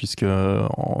échange, puisque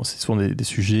c'est souvent des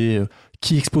sujets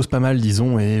qui exposent pas mal,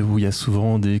 disons, et où il y a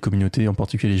souvent des communautés, en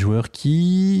particulier les joueurs,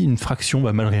 qui, une fraction,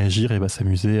 va mal réagir et va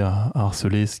s'amuser à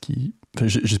harceler, ce qui... Enfin,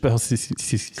 j'espère que c'est ce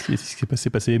qui s'est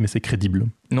passé, mais c'est crédible.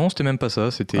 Non, c'était même pas ça.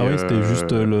 C'était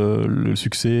juste le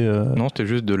succès. Non, c'était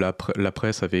juste la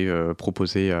presse avait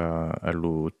proposé à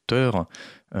l'auteur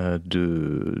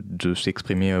de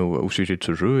s'exprimer au sujet de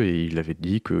ce jeu, et il avait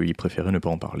dit qu'il préférait ne pas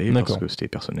en parler parce que c'était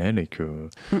personnel et que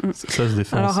ça se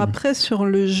défend. Alors aussi. après, sur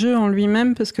le jeu en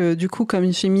lui-même, parce que du coup,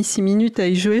 comme j'ai mis 6 minutes à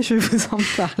y jouer, je vais vous en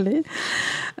parler.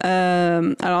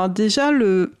 Alors déjà,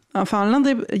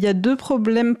 il y a 2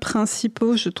 problèmes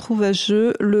principaux, je trouve, à ce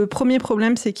jeu. Le premier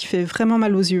problème, c'est qu'il fait vraiment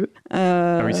mal aux yeux.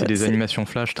 C'est des animations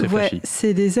flash très flashy.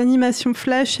 C'est des animations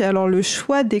flash, et alors le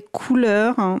choix des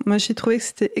couleurs, moi j'ai trouvé que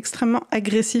c'était extrêmement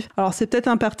agressif. Alors c'est peut-être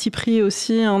un parti pris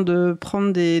aussi de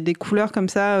prendre des couleurs comme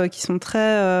ça qui sont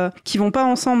qui vont pas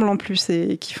ensemble en plus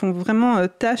et qui font vraiment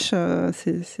tache.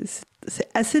 C'est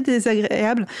assez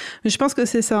désagréable. Mais je pense que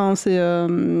c'est ça.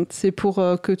 C'est pour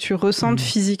que tu ressentes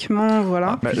physiquement,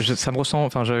 voilà. Ça me ressent.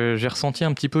 Enfin, j'ai ressenti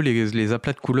un petit peu les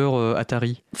aplats de couleurs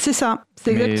Atari. C'est ça.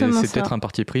 C'est exactement ça. C'est peut-être un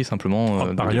parti pris simplement.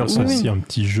 Par ailleurs, c'est aussi un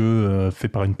petit jeu fait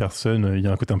par une personne. Il y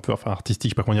a un côté un peu artistique,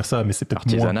 je sais pas comment dire ça, mais c'est peut-être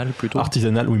artisanal plutôt.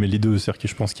 Artisanal, oui, mais les deux. C'est-à-dire que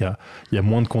je pense qu'il y a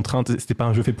moins de contraintes. C'était pas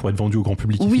un jeu fait pour être vendu au grand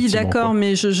public. Oui, d'accord,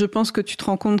 mais je pense que tu te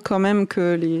rends compte quand même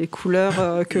que les couleurs,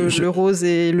 le rose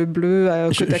et le bleu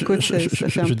côte à côte,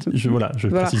 je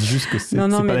précise juste que c'est pas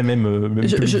la même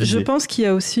je pense qu'il y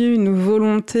a aussi une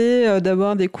volonté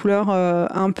d'avoir des couleurs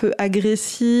un peu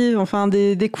agressives, enfin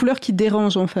des couleurs qui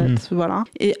dérangent en fait. Voilà.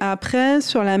 Et après,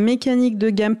 sur la mécanique de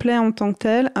gameplay en tant que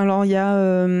telle, alors il y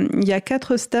a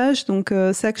 4 stages, donc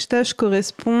chaque stage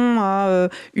correspond à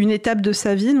une étape de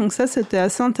sa vie, donc ça c'était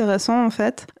assez intéressant en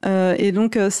fait. Et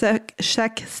donc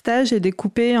chaque stage est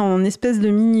découpé en espèces de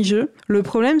mini-jeux. Le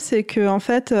problème c'est que en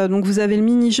fait, donc vous avez le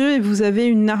mini-jeu et vous avez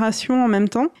une narration en même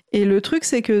temps. Et le truc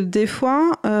c'est que des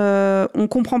fois, on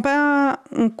comprend pas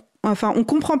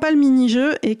le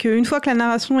mini-jeu, et qu'une fois que la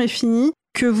narration est finie,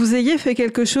 que vous ayez fait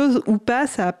quelque chose ou pas,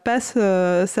 ça passe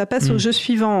au jeu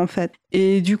suivant en fait.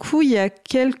 Et du coup, il y a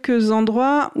quelques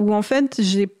endroits où en fait,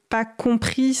 j'ai pas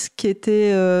compris ce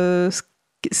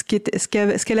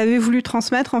qu'elle avait voulu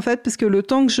transmettre en fait, parce que le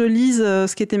temps que je lise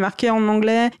ce qui était marqué en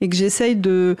anglais et que j'essaye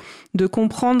de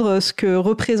comprendre ce que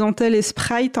représentaient les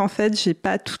sprites, en fait, j'ai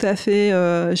pas tout à fait,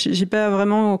 j'ai pas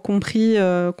vraiment compris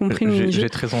le mini-jeu. J'ai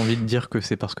très envie de dire que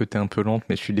c'est parce que t'es un peu lente,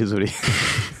 mais je suis désolé.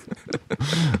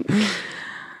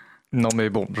 Non mais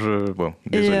bon, désolé,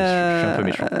 je suis un peu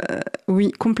méchant.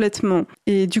 Oui, complètement.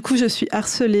 Et du coup, je suis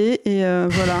harcelée et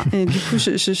voilà. Et du coup,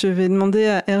 je vais demander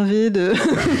à Hervé de...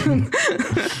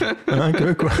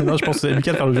 quoi. Non, je pense que c'est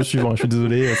Lucas de faire le jeu suivant. Je suis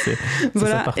désolé.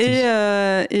 Voilà.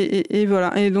 Et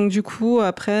voilà. Et donc du coup,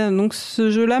 après, donc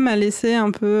ce jeu-là m'a laissé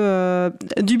un peu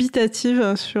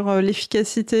dubitative sur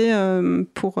l'efficacité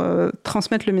pour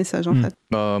transmettre le message en fait.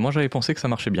 Moi, j'avais pensé que ça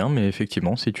marchait bien, mais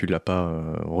effectivement, si tu l'as pas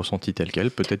ressenti tel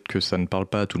quel, peut-être que ça ne parle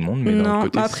pas à tout le monde. Mais d'un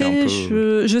côté, après, c'est un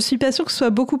peu... je suis pas sûre que ce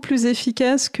soit beaucoup plus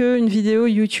efficace qu'une vidéo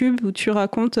YouTube où tu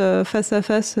racontes face à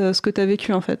face ce que tu as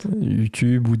vécu en fait.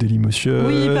 YouTube ou Dailymotion.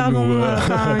 Oui, pardon,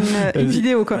 une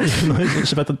vidéo quoi. Je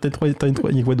sais pas,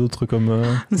 il y a quoi d'autre comme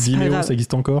Vimeo, ça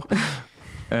existe encore?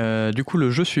 Du coup, le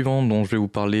jeu suivant dont je vais vous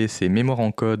parler, c'est Mémoire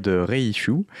en code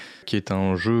Reissue, qui est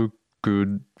un jeu que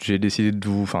j'ai décidé de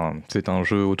vous... Enfin, c'est un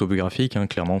jeu autobiographique,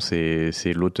 clairement, c'est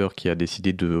l'auteur qui a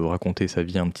décidé de raconter sa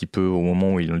vie un petit peu au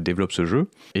moment où il développe ce jeu.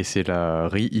 Et c'est la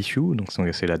reissue, donc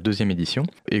c'est la 2e édition.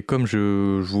 Et comme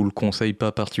je vous le conseille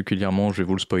pas particulièrement, je vais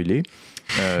vous le spoiler.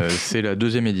 C'est la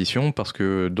 2e édition parce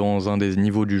que dans un des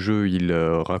niveaux du jeu, il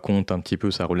raconte un petit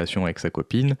peu sa relation avec sa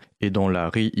copine. Et dans la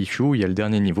reissue, il y a le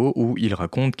dernier niveau où il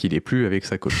raconte qu'il est plus avec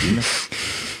sa copine.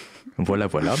 Voilà.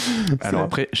 Alors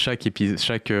après, chaque épisode,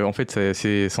 en fait,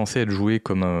 c'est censé être joué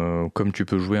comme tu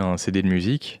peux jouer un CD de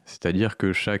musique, c'est-à-dire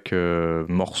que chaque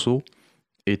morceau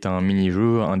est un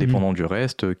mini-jeu indépendant du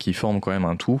reste qui forme quand même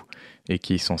un tout et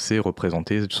qui est censé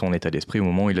représenter son état d'esprit au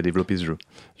moment où il a développé ce jeu.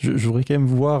 Je voudrais quand même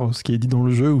voir ce qui est dit dans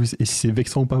le jeu, et si c'est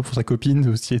vexant ou pas pour sa copine,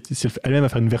 ou si elle-même va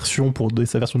faire une version pour donner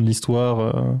sa version de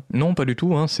l'histoire. Non, pas du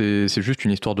tout. C'est juste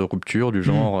une histoire de rupture du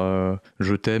genre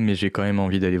je t'aime mais j'ai quand même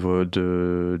envie d'aller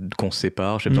qu'on se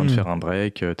sépare, j'ai besoin de faire un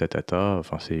break,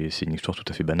 Enfin, c'est une histoire tout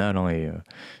à fait banale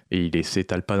et il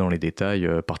s'étale pas dans les détails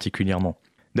particulièrement.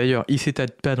 D'ailleurs, il ne s'étale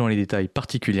pas dans les détails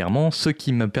particulièrement, ce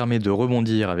qui me permet de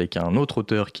rebondir avec un autre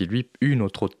auteur une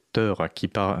autre auteure qui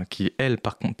elle,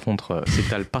 par contre,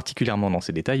 s'étale particulièrement dans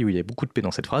ses détails, où il y a beaucoup de paix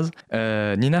dans cette phrase.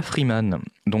 Nina Freeman,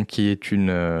 donc, qui est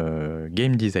une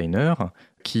game designer,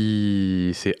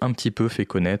 qui s'est un petit peu fait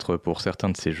connaître pour certains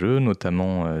de ses jeux,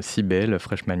 notamment Cybele,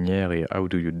 Freshmanière et How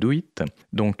Do You Do It.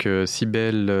 Donc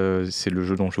Cybele, c'est le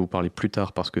jeu dont je vais vous parler plus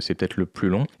tard parce que c'est peut-être le plus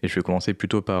long, et je vais commencer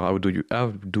plutôt par How Do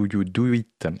You Do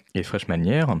It et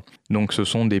Freshmanière. Donc ce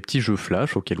sont des petits jeux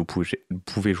flash auxquels vous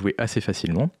pouvez jouer assez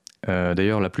facilement.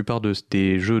 D'ailleurs, la plupart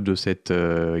des jeux de cette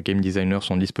game designer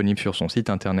sont disponibles sur son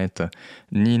site internet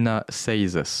Nina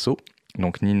Says So.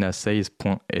 Donc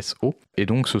ninasays.so, et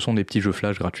donc ce sont des petits jeux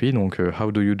flash gratuits. Donc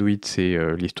How Do You Do It, c'est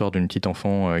l'histoire d'une petite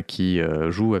enfant qui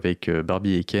joue avec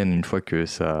Barbie et Ken une fois que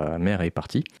sa mère est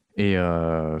partie. Et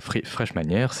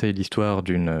Freshmanière, c'est l'histoire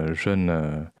d'une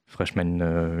jeune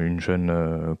une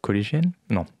jeune collégienne,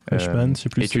 non, Freshman, c'est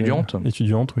plus étudiante,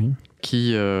 oui,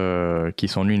 qui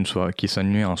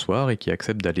s'ennuie un soir et qui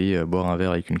accepte d'aller boire un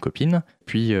verre avec une copine.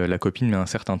 Puis la copine met un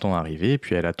certain temps à arriver,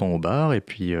 puis elle attend au bar, et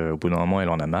puis au bout d'un moment elle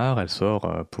en a marre, elle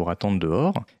sort pour attendre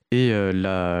dehors. Et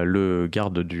le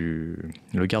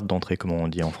garde d'entrée, comment on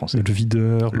dit en français ?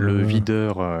 Le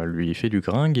videur lui fait du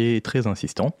gringue et est très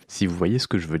insistant, si vous voyez ce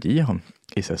que je veux dire.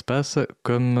 Et ça se passe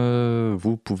comme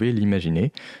vous pouvez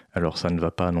l'imaginer. Alors ça ne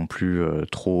va pas non plus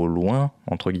trop loin,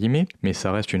 entre guillemets, mais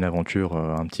ça reste une aventure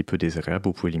un petit peu désagréable,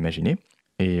 vous pouvez l'imaginer.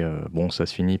 Et bon, ça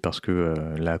se finit parce que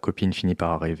la copine finit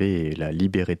par arriver et la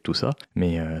libérer de tout ça.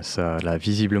 Mais ça l'a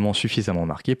visiblement suffisamment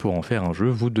marqué pour en faire un jeu.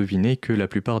 Vous devinez que la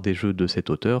plupart des jeux de cet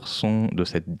auteur, de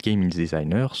cette game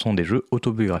designer, sont des jeux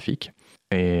autobiographiques.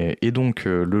 Et donc,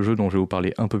 le jeu dont je vais vous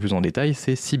parler un peu plus en détail,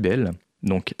 c'est Cybele.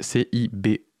 Donc,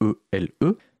 Cibele.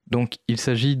 Donc, il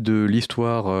s'agit de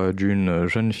l'histoire d'une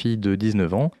jeune fille de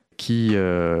 19 ans qui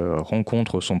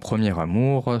rencontre son premier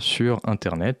amour sur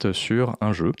Internet, sur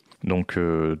un jeu. Donc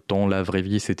dans la vraie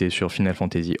vie, c'était sur Final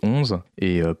Fantasy XI,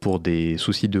 et pour des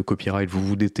soucis de copyright, vous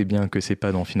vous doutez bien que c'est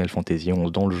pas dans Final Fantasy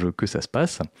XI, dans le jeu, que ça se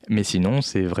passe. Mais sinon,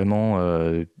 c'est vraiment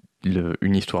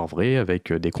une histoire vraie,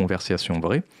 avec des conversations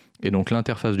vraies. Et donc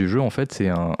l'interface du jeu, en fait, c'est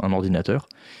un ordinateur.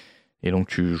 Et donc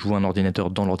tu joues un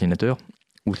ordinateur dans l'ordinateur,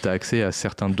 où tu as accès à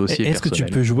certains dossiers personnels. Est-ce que tu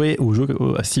peux jouer au jeu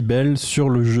à Cybele sur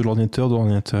le jeu de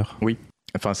l'ordinateur ? Oui.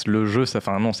 Enfin, le jeu,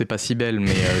 non, c'est pas Cybele,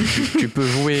 mais tu peux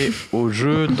jouer au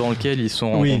jeu dans lequel ils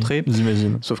sont rencontrés. Oui,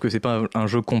 j'imagine. Sauf que c'est pas un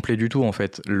jeu complet du tout, en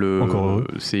fait.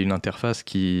 C'est une interface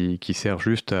qui sert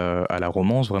juste à la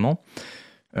romance, vraiment.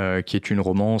 Qui est une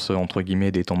romance, entre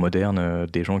guillemets, des temps modernes,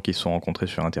 des gens qui se sont rencontrés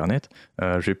sur Internet.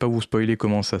 Je vais pas vous spoiler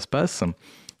comment ça se passe.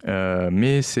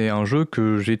 Mais c'est un jeu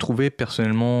que j'ai trouvé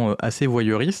personnellement assez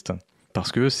voyeuriste,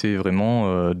 parce que c'est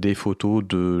vraiment des photos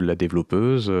de la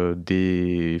développeuse,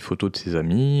 des photos de ses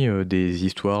amis, des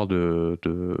histoires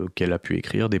qu'elle a pu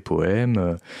écrire, des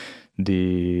poèmes,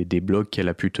 des blogs qu'elle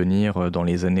a pu tenir dans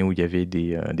les années où il y avait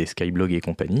des skyblogs et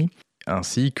compagnie,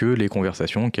 ainsi que les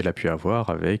conversations qu'elle a pu avoir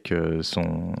avec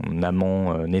son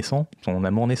amant naissant,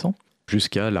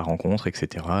 jusqu'à la rencontre,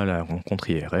 etc., la rencontre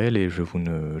IRL, et je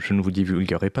ne vous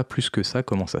divulguerai pas plus que ça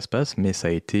comment ça se passe, mais ça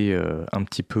a été un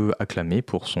petit peu acclamé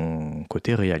pour son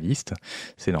côté réaliste.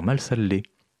 C'est normal, ça l'est.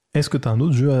 Est-ce que tu as un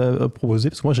autre jeu à proposer ?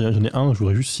 Parce que moi, j'en ai un, je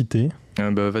voudrais juste citer.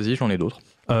 Vas-y, j'en ai d'autres.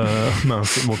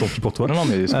 Mince, bon, tant pis pour toi. Non,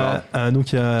 mais c'est pas grave.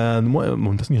 Donc, il y a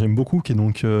une personne que j'aime beaucoup qui est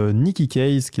donc Nikki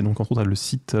Case, qui est donc entre autres le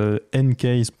site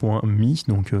ncase.me,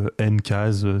 donc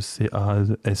ncase.me,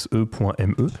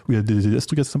 où il y a des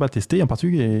trucs assez sympas à tester. Et en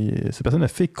particulier, cette personne a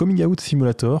fait Coming Out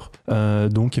Simulator,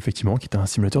 donc effectivement, qui est un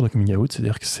simulateur de coming out.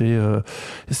 C'est-à-dire que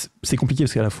c'est compliqué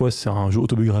parce qu'à la fois, c'est un jeu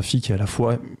autobiographique et à la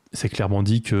fois, c'est clairement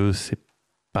dit que c'est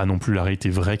pas non plus la réalité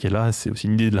vraie qu'elle a, c'est aussi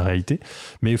une idée de la réalité.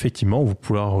 Mais effectivement, vous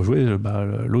pouvez rejouer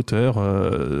l'auteur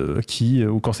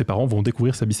ou quand ses parents vont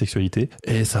découvrir sa bisexualité,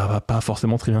 et ça va pas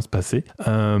forcément très bien se passer.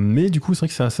 Mais du coup, c'est vrai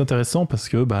que c'est assez intéressant parce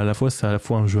que à la fois, c'est à la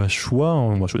fois un jeu à choix,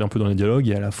 on va choisir un peu dans les dialogues,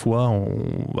 et à la fois, on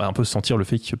va un peu sentir le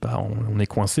fait qu'on est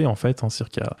coincé en fait. C'est-à-dire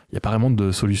qu'il y a pas vraiment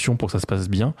de solution pour que ça se passe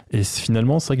bien. Et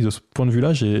finalement, c'est vrai que de ce point de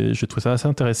vue-là, j'ai trouvé ça assez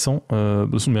intéressant. De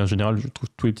toute façon, mais en général, je trouve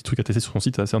tous les petits trucs à tester sur son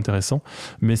site assez intéressant.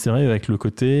 Mais c'est vrai, avec le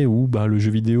côté où le jeu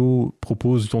vidéo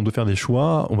propose de faire des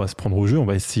choix, on va se prendre au jeu, on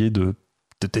va essayer de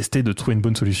tester, de trouver une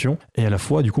bonne solution, et à la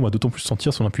fois du coup on va d'autant plus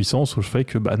sentir son impuissance au fait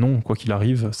que non, quoi qu'il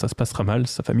arrive, ça se passera mal,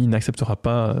 sa famille n'acceptera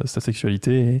pas sa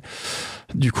sexualité, et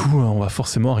du coup on va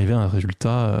forcément arriver à un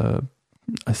résultat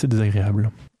assez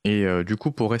désagréable. Et du coup,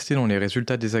 pour rester dans les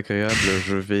résultats désagréables,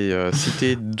 je vais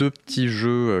citer deux petits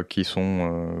jeux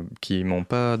qui m'ont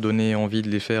pas donné envie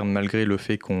de les faire, malgré le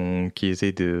fait qu'ils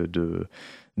aient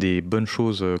des bonnes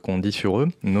choses qu'on dit sur eux,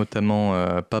 notamment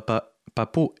Papa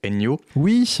Papo Ennio.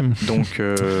 Oui, donc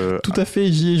tout à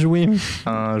fait, j'y ai joué.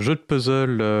 Un jeu de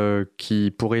puzzle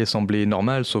qui pourrait sembler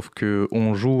normal, sauf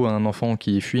qu'on joue un enfant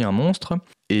qui fuit un monstre.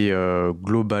 Et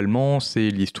globalement, c'est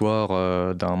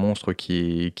l'histoire d'un monstre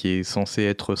qui est censé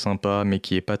être sympa, mais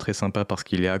qui est pas très sympa parce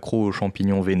qu'il est accro aux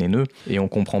champignons vénéneux. Et on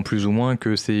comprend plus ou moins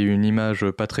que c'est une image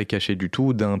pas très cachée du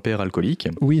tout d'un père alcoolique.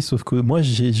 Oui, sauf que moi,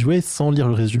 j'ai joué sans lire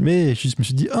le résumé. Et je me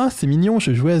suis dit, ah, c'est mignon,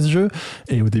 je jouais à ce jeu.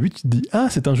 Et au début, tu te dis, ah,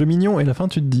 c'est un jeu mignon. Et à la fin,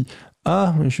 tu te dis,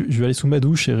 ah, je vais aller sous ma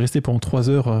douche et rester pendant 3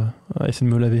 heures à essayer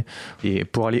de me laver. Et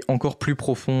pour aller encore plus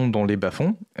profond dans les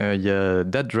bas-fonds, il y a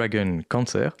That Dragon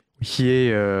Cancer, qui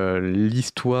est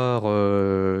l'histoire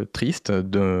triste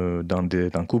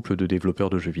d'un couple de développeurs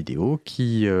de jeux vidéo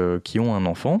qui ont un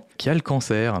enfant qui a le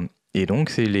cancer. Et donc,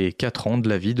 c'est les 4 ans de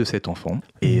la vie de cet enfant.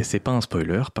 Et c'est pas un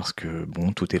spoiler parce que,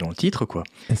 bon, tout est dans le titre, quoi.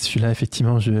 Et celui-là,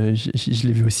 effectivement, je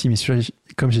l'ai vu aussi, mais celui-là,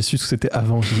 comme j'ai su que c'était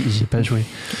avant, j'y ai pas joué.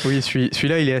 Oui,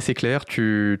 celui-là, il est assez clair.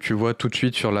 Tu vois tout de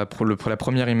suite sur la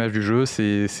première image du jeu,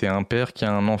 c'est un père qui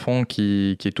a un enfant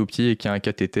qui est tout petit et qui a un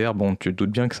cathéter. Bon, tu te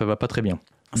doutes bien que ça va pas très bien.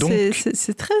 Donc,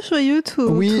 c'est très joyeux tous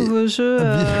vos jeux.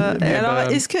 Alors,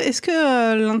 est-ce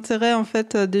que l'intérêt en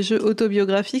fait des jeux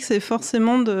autobiographiques, c'est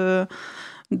forcément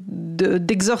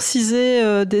d'exorciser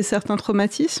certains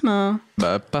traumatismes?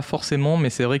 Pas forcément,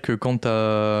 mais c'est vrai que quand tu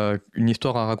as une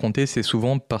histoire à raconter, c'est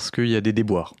souvent parce qu'il y a des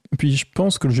déboires. Et puis je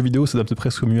pense que le jeu vidéo s'adapte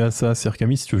presque mieux à ça. C'est-à-dire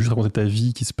qu'Ami, si tu veux juste raconter ta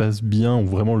vie qui se passe bien, ou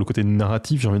vraiment le côté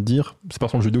narratif, j'ai envie de dire, c'est pas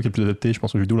forcément le jeu vidéo qui est le plus adapté. Je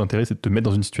pense que le jeu vidéo, l'intérêt, c'est de te mettre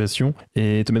dans une situation.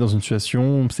 Et te mettre dans une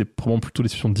situation, c'est probablement plutôt les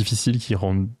situations difficiles qui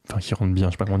rendent bien.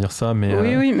 Je sais pas comment dire ça,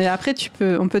 mais... Oui, mais après,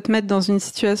 on peut te mettre dans une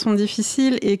situation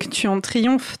difficile et que tu en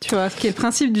triomphes, tu vois, ce qui est le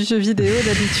principe du jeu vidéo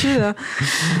d'habitude.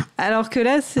 Alors que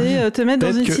là, c'est te mettre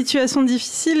dans une situation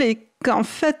difficile et qu'en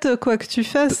fait, quoi que tu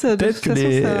fasses, peut-être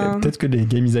que les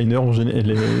game designers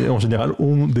en général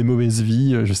ont des mauvaises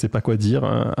vies, je sais pas quoi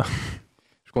dire.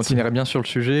 Je continuerai bien sur le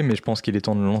sujet, mais je pense qu'il est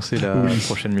temps de lancer la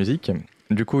prochaine musique.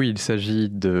 Du coup, il s'agit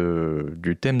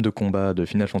du thème de combat de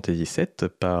Final Fantasy VII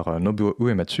par Nobuo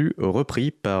Uematsu,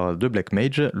 repris par The Black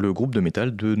Mage, le groupe de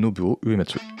métal de Nobuo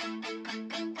Uematsu.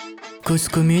 Cause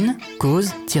commune,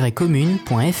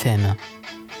 cause-commune.fm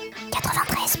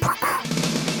 93.1.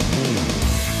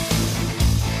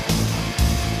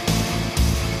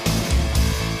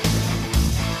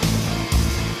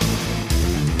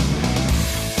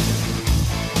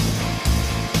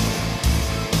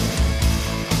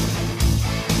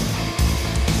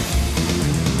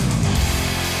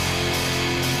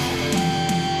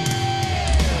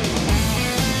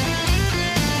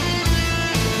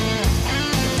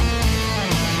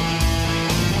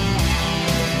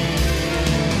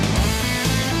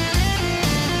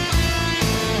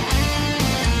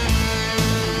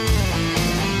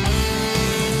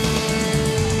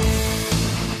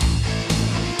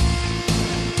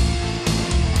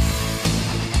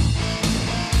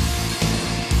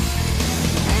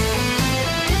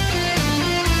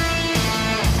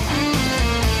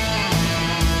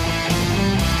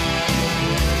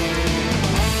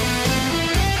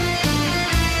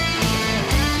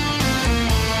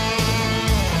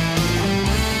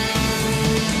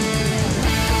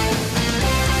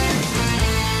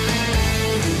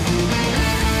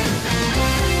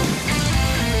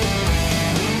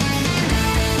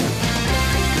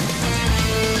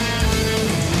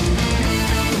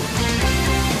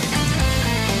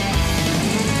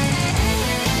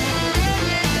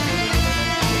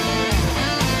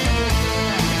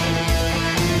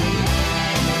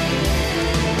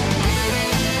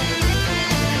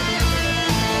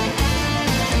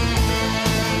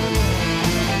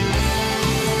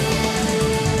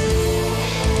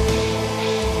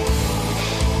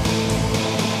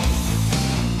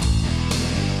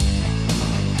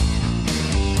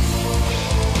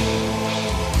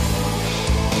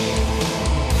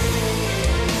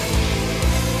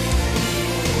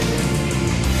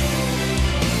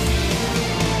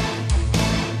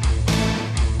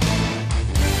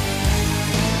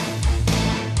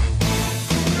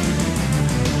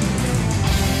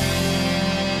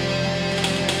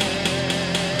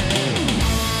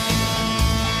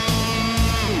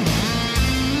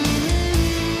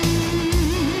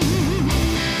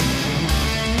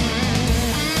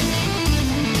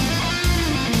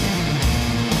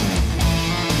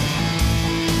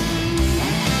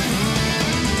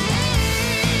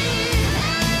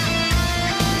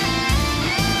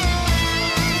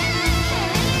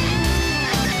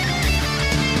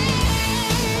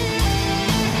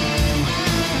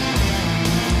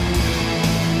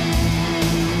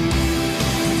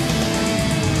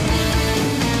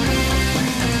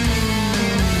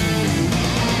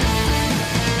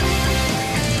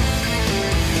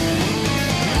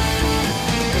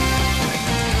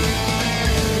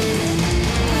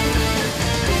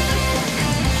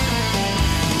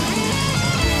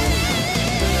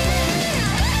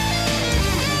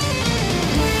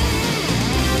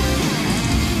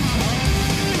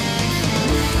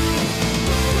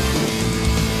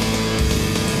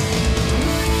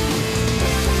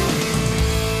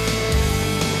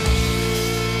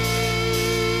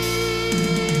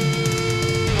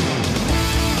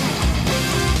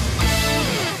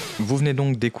 venez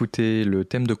donc d'écouter le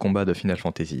thème de combat de Final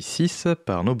Fantasy VI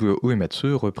par Nobuo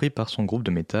Uematsu, repris par son groupe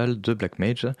de métal The Black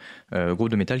Mage, groupe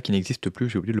de métal qui n'existe plus,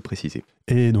 j'ai oublié de le préciser.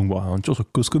 Et donc voilà, on est toujours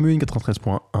sur Cause Commune,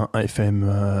 93.1 FM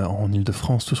en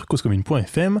Ile-de-France, sur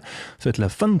causecommune.fm. Ça va être la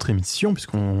fin de notre émission,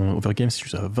 puisqu'on Overgame c'est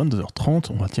juste à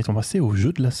 22h30. On va directement passer au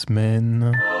jeu de la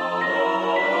semaine.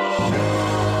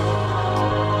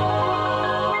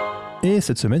 Et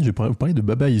cette semaine, je vais vous parler de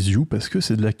Baba Is You parce que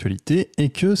c'est de l'actualité et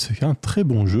que c'est un très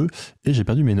bon jeu et j'ai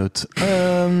perdu mes notes.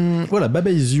 Voilà, Baba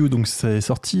Is You, donc c'est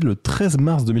sorti le 13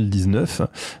 mars 2019.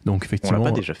 Donc effectivement, on l'a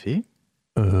pas déjà fait ?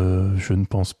 Je ne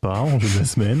pense pas, en jeu de la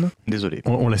semaine. Désolé.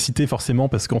 On l'a cité forcément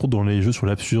parce qu'en gros dans les jeux sur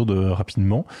l'absurde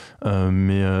rapidement,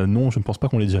 mais non, je ne pense pas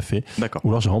qu'on l'ait déjà fait. D'accord. Ou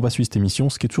alors j'ai vraiment pas suivi cette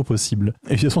émission, ce qui est toujours possible.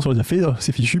 Et de toute façon, si on l'a déjà fait,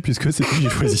 c'est fichu puisque c'est ce que j'ai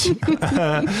choisi.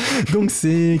 Donc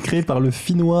c'est créé par le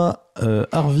Finnois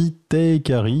Arvi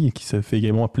Teikari, qui s'est fait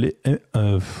également appeler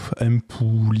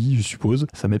Mpouli, je suppose.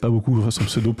 Ça met pas beaucoup son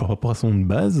pseudo par rapport à son nom de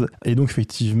base. Et donc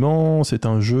effectivement, c'est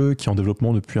un jeu qui est en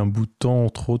développement depuis un bout de temps,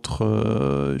 entre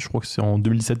autres, je crois que c'est en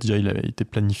 2017 déjà il a été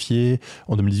planifié.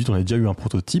 En 2018, on a déjà eu un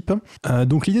prototype.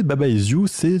 Donc l'idée de Baba Is You,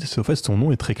 c'est en fait son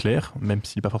nom est très clair, même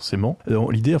s'il n'est pas forcément.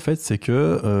 L'idée en fait, c'est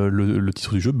que le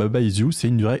titre du jeu, Baba Is You, c'est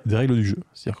une des règles du jeu.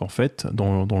 C'est-à-dire qu'en fait,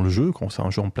 dans le jeu, quand c'est un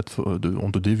jeu en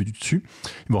 2D vu du dessus,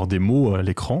 il va y avoir des mots à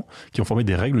l'écran qui ont formé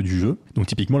des règles du jeu. Donc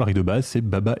typiquement, la règle de base, c'est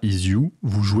Baba Is You,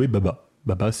 vous jouez Baba.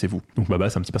 Baba, c'est vous. Donc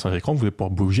Baba, c'est un petit personnage d'écran, vous allez pouvoir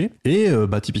bouger. Et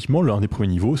typiquement, l'un des premiers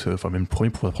niveaux, enfin même le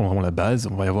premier pour apprendre vraiment la base,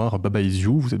 on va y avoir Baba Is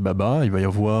You, vous êtes Baba. Il va y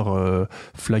avoir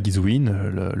Flag is Win,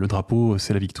 le drapeau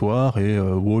c'est la victoire, et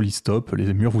Wall is Stop,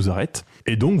 les murs vous arrêtent.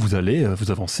 Et donc vous allez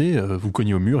vous avancer, vous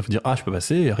cognez au mur et vous dire ah je peux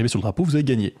passer, et arriver sur le drapeau, vous avez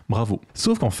gagné. Bravo.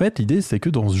 Sauf qu'en fait, l'idée c'est que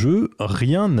dans ce jeu,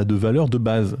 rien n'a de valeur de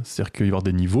base. C'est-à-dire qu'il va y avoir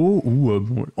des niveaux où,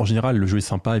 en général, le jeu est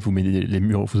sympa, et vous mettez les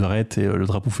murs vous arrêtent et le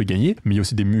drapeau fait gagner. Mais il y a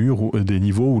aussi des des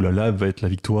niveaux où la lave va être la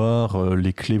victoire,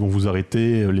 les clés vont vous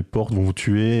arrêter, les portes vont vous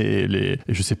tuer et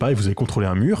je sais pas, et vous allez contrôler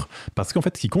un mur, parce qu'en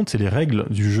fait ce qui compte c'est les règles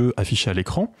du jeu affichées à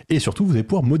l'écran, et surtout vous allez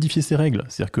pouvoir modifier ces règles.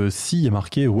 C'est-à-dire que s'il est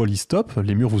marqué Wall is Stop,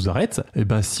 les murs vous arrêtent, et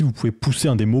si vous pouvez pousser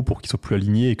un des mots pour qu'ils soient plus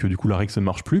alignés et que du coup la règle ne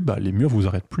marche plus, les murs vous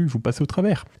arrêtent plus, vous passez au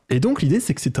travers. Et donc l'idée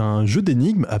c'est que c'est un jeu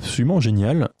d'énigmes absolument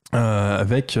génial,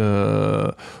 avec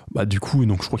du coup,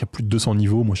 donc je crois qu'il y a plus de 200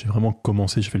 niveaux. Moi j'ai vraiment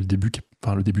commencé, j'ai fait le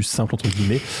début simple entre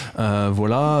guillemets.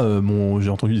 J'ai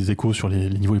entendu des échos sur les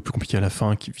niveaux les plus compliqués à la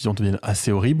fin qui deviennent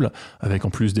assez horribles, avec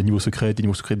en plus des niveaux secrets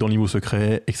dans le niveau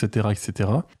secret, etc.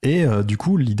 Et du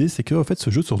coup l'idée c'est que en fait ce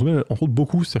jeu se retrouve en route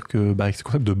beaucoup, c'est-à-dire que avec ce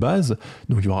concept de base,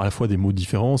 donc il y aura à la fois des mots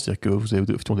différents, c'est-à-dire que vous avez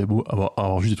des mots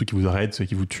avoir juste des trucs qui vous arrêtent, ceux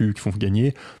qui vous tuent, qui font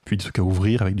gagner, puis des trucs à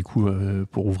ouvrir avec du coup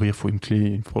pour ouvrir faut une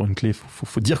clé,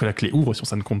 faut dire que la clé ouvre, sinon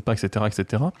ça ne compte pas, etc.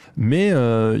 Mais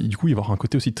du coup il va y avoir un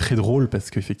côté aussi très drôle,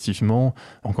 parce qu'effectivement,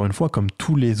 encore une fois, comme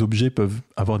tous les objets peuvent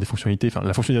avoir des fonctionnalités, enfin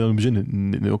la fonctionnalité d'un objet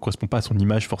ne correspond pas à son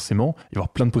image forcément, il va y avoir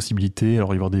plein de possibilités.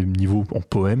 Alors il va y avoir des niveaux en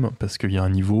poème, parce qu'il y a un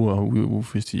niveau où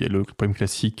il y a le poème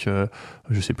classique,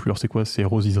 je sais plus, alors c'est quoi, c'est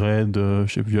Rose is Red,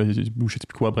 je sais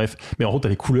plus quoi, bref, mais en gros t'as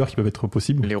les couleurs qui peuvent être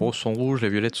possibles. Les roses sont rouges, les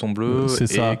violettes sont bleues,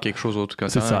 et quelque chose d'autre comme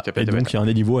ça. Et donc il y a un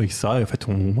des niveaux avec ça, et en fait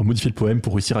on va modifier le poème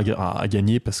pour réussir à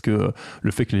gagner, parce que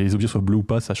le fait que les objets soient bleus ou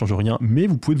pas, ça change rien, mais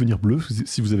vous pouvez devenir bleu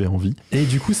si vous avez envie. Et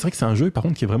du coup c'est vrai que c'est un jeu par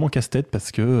contre qui est vraiment casse-tête,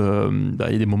 parce que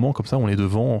il y a des moments comme ça on est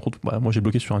devant, moi j'ai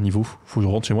bloqué sur un niveau, faut que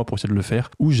je rentre chez moi pour essayer de le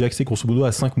faire, où j'ai accès grosso modo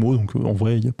à 5 mots, donc en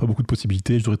vrai il n'y a pas beaucoup de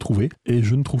possibilités, je devrais trouver, et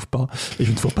je ne trouve pas, et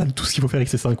je ne vois pas tout ce qu'il faut faire avec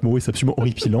ces 5 mots, et c'est absolument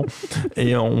horripilant.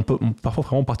 Et on peut parfois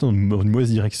vraiment partir dans une mauvaise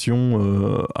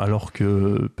direction, alors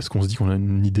que, parce qu'on se dit qu'on a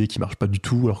une idée qui marche pas du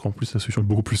tout, alors qu'en plus la solution est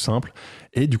beaucoup plus simple,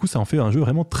 et du coup ça en fait un jeu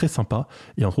vraiment très sympa.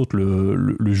 Et entre autres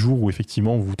le jour où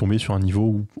effectivement vous tombez sur un niveau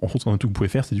où entre autres un truc que vous pouvez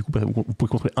faire, c'est du coup vous pouvez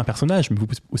contrôler un personnage, mais vous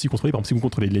pouvez aussi contrôler, par exemple si vous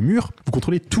contrôlez les murs, vous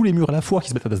contrôlez tous les murs à la fois qui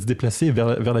se mettent à se déplacer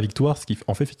vers la victoire, ce qui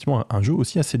en fait effectivement un jeu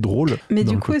aussi assez drôle. Mais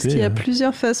du coup, est-ce qu'il y a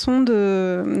plusieurs façons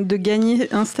de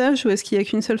gagner un stage, ou est-ce qu'il n'y a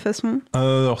qu'une seule façon ?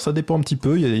 Alors ça dépend un petit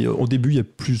peu. Au début il y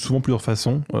a souvent plusieurs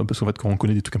façons, parce qu'en fait quand on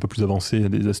connaît des trucs un peu plus avancés,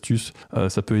 des astuces,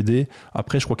 ça peut aider.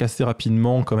 Après je crois qu'assez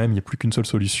rapidement quand même il n'y a plus qu'une seule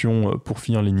solution pour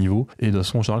finir les niveaux, et de toute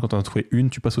façon en général quand tu en as trouvé une,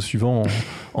 tu passes au suivant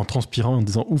en transpirant, en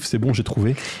disant ouf c'est bon j'ai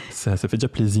trouvé, ça fait déjà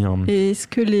plaisir. Et est-ce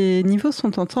que les niveaux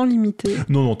sont en temps limité ?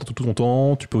 Non, tout ton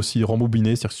temps. Tu peux aussi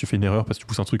rembobiner, c'est-à-dire que si tu fais une erreur parce que tu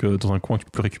pousses un truc dans un coin que tu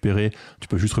peux plus récupérer, tu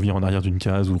peux juste revenir en arrière d'une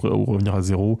case ou revenir à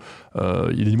zéro.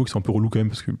 Il y a des niveaux qui sont un peu relous quand même,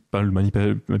 parce que pas de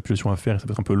manipulation à faire, et ça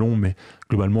peut être un peu long, mais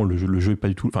globalement le jeu est pas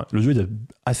du tout, enfin le jeu est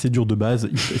assez dur de base,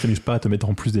 il s'amuse pas à te mettre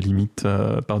en plus des limites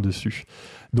par-dessus.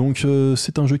 Donc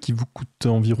c'est un jeu qui vous coûte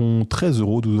environ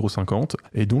 13€, 12,50€,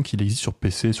 et donc il existe sur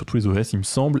PC, sur tous les OS il me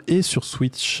semble, et sur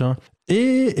Switch.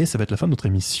 Et ça va être la fin de notre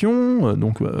émission.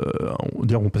 Donc,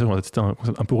 d'ailleurs, on a testé un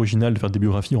concept un peu original de faire des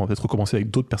biographies. On va peut-être recommencer avec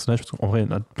d'autres personnages parce qu'en vrai, il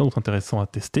y en a plein d'autres intéressants à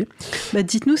tester.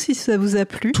 Dites-nous si ça vous a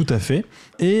plu. Tout à fait.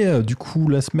 Et du coup,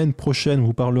 la semaine prochaine, on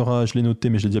vous parlera, je l'ai noté,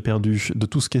 mais je l'ai déjà perdu, de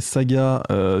tout ce qui est saga,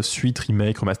 suite,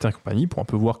 remake, remaster et compagnie, pour un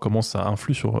peu voir comment ça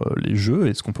influe sur les jeux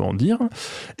et ce qu'on peut en dire.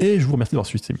 Et je vous remercie d'avoir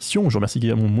suivi cette émission. Je remercie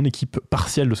également mon équipe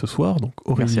partielle de ce soir, donc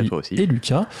Aurélie et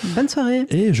Lucas. Bonne soirée.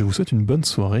 Et je vous souhaite une bonne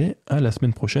soirée. À la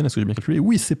semaine prochaine. Est-ce que j'ai bien calculé ?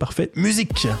 Oui, c'est parfait.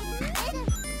 Musique !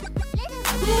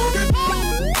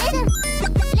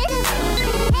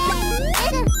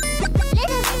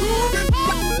 Let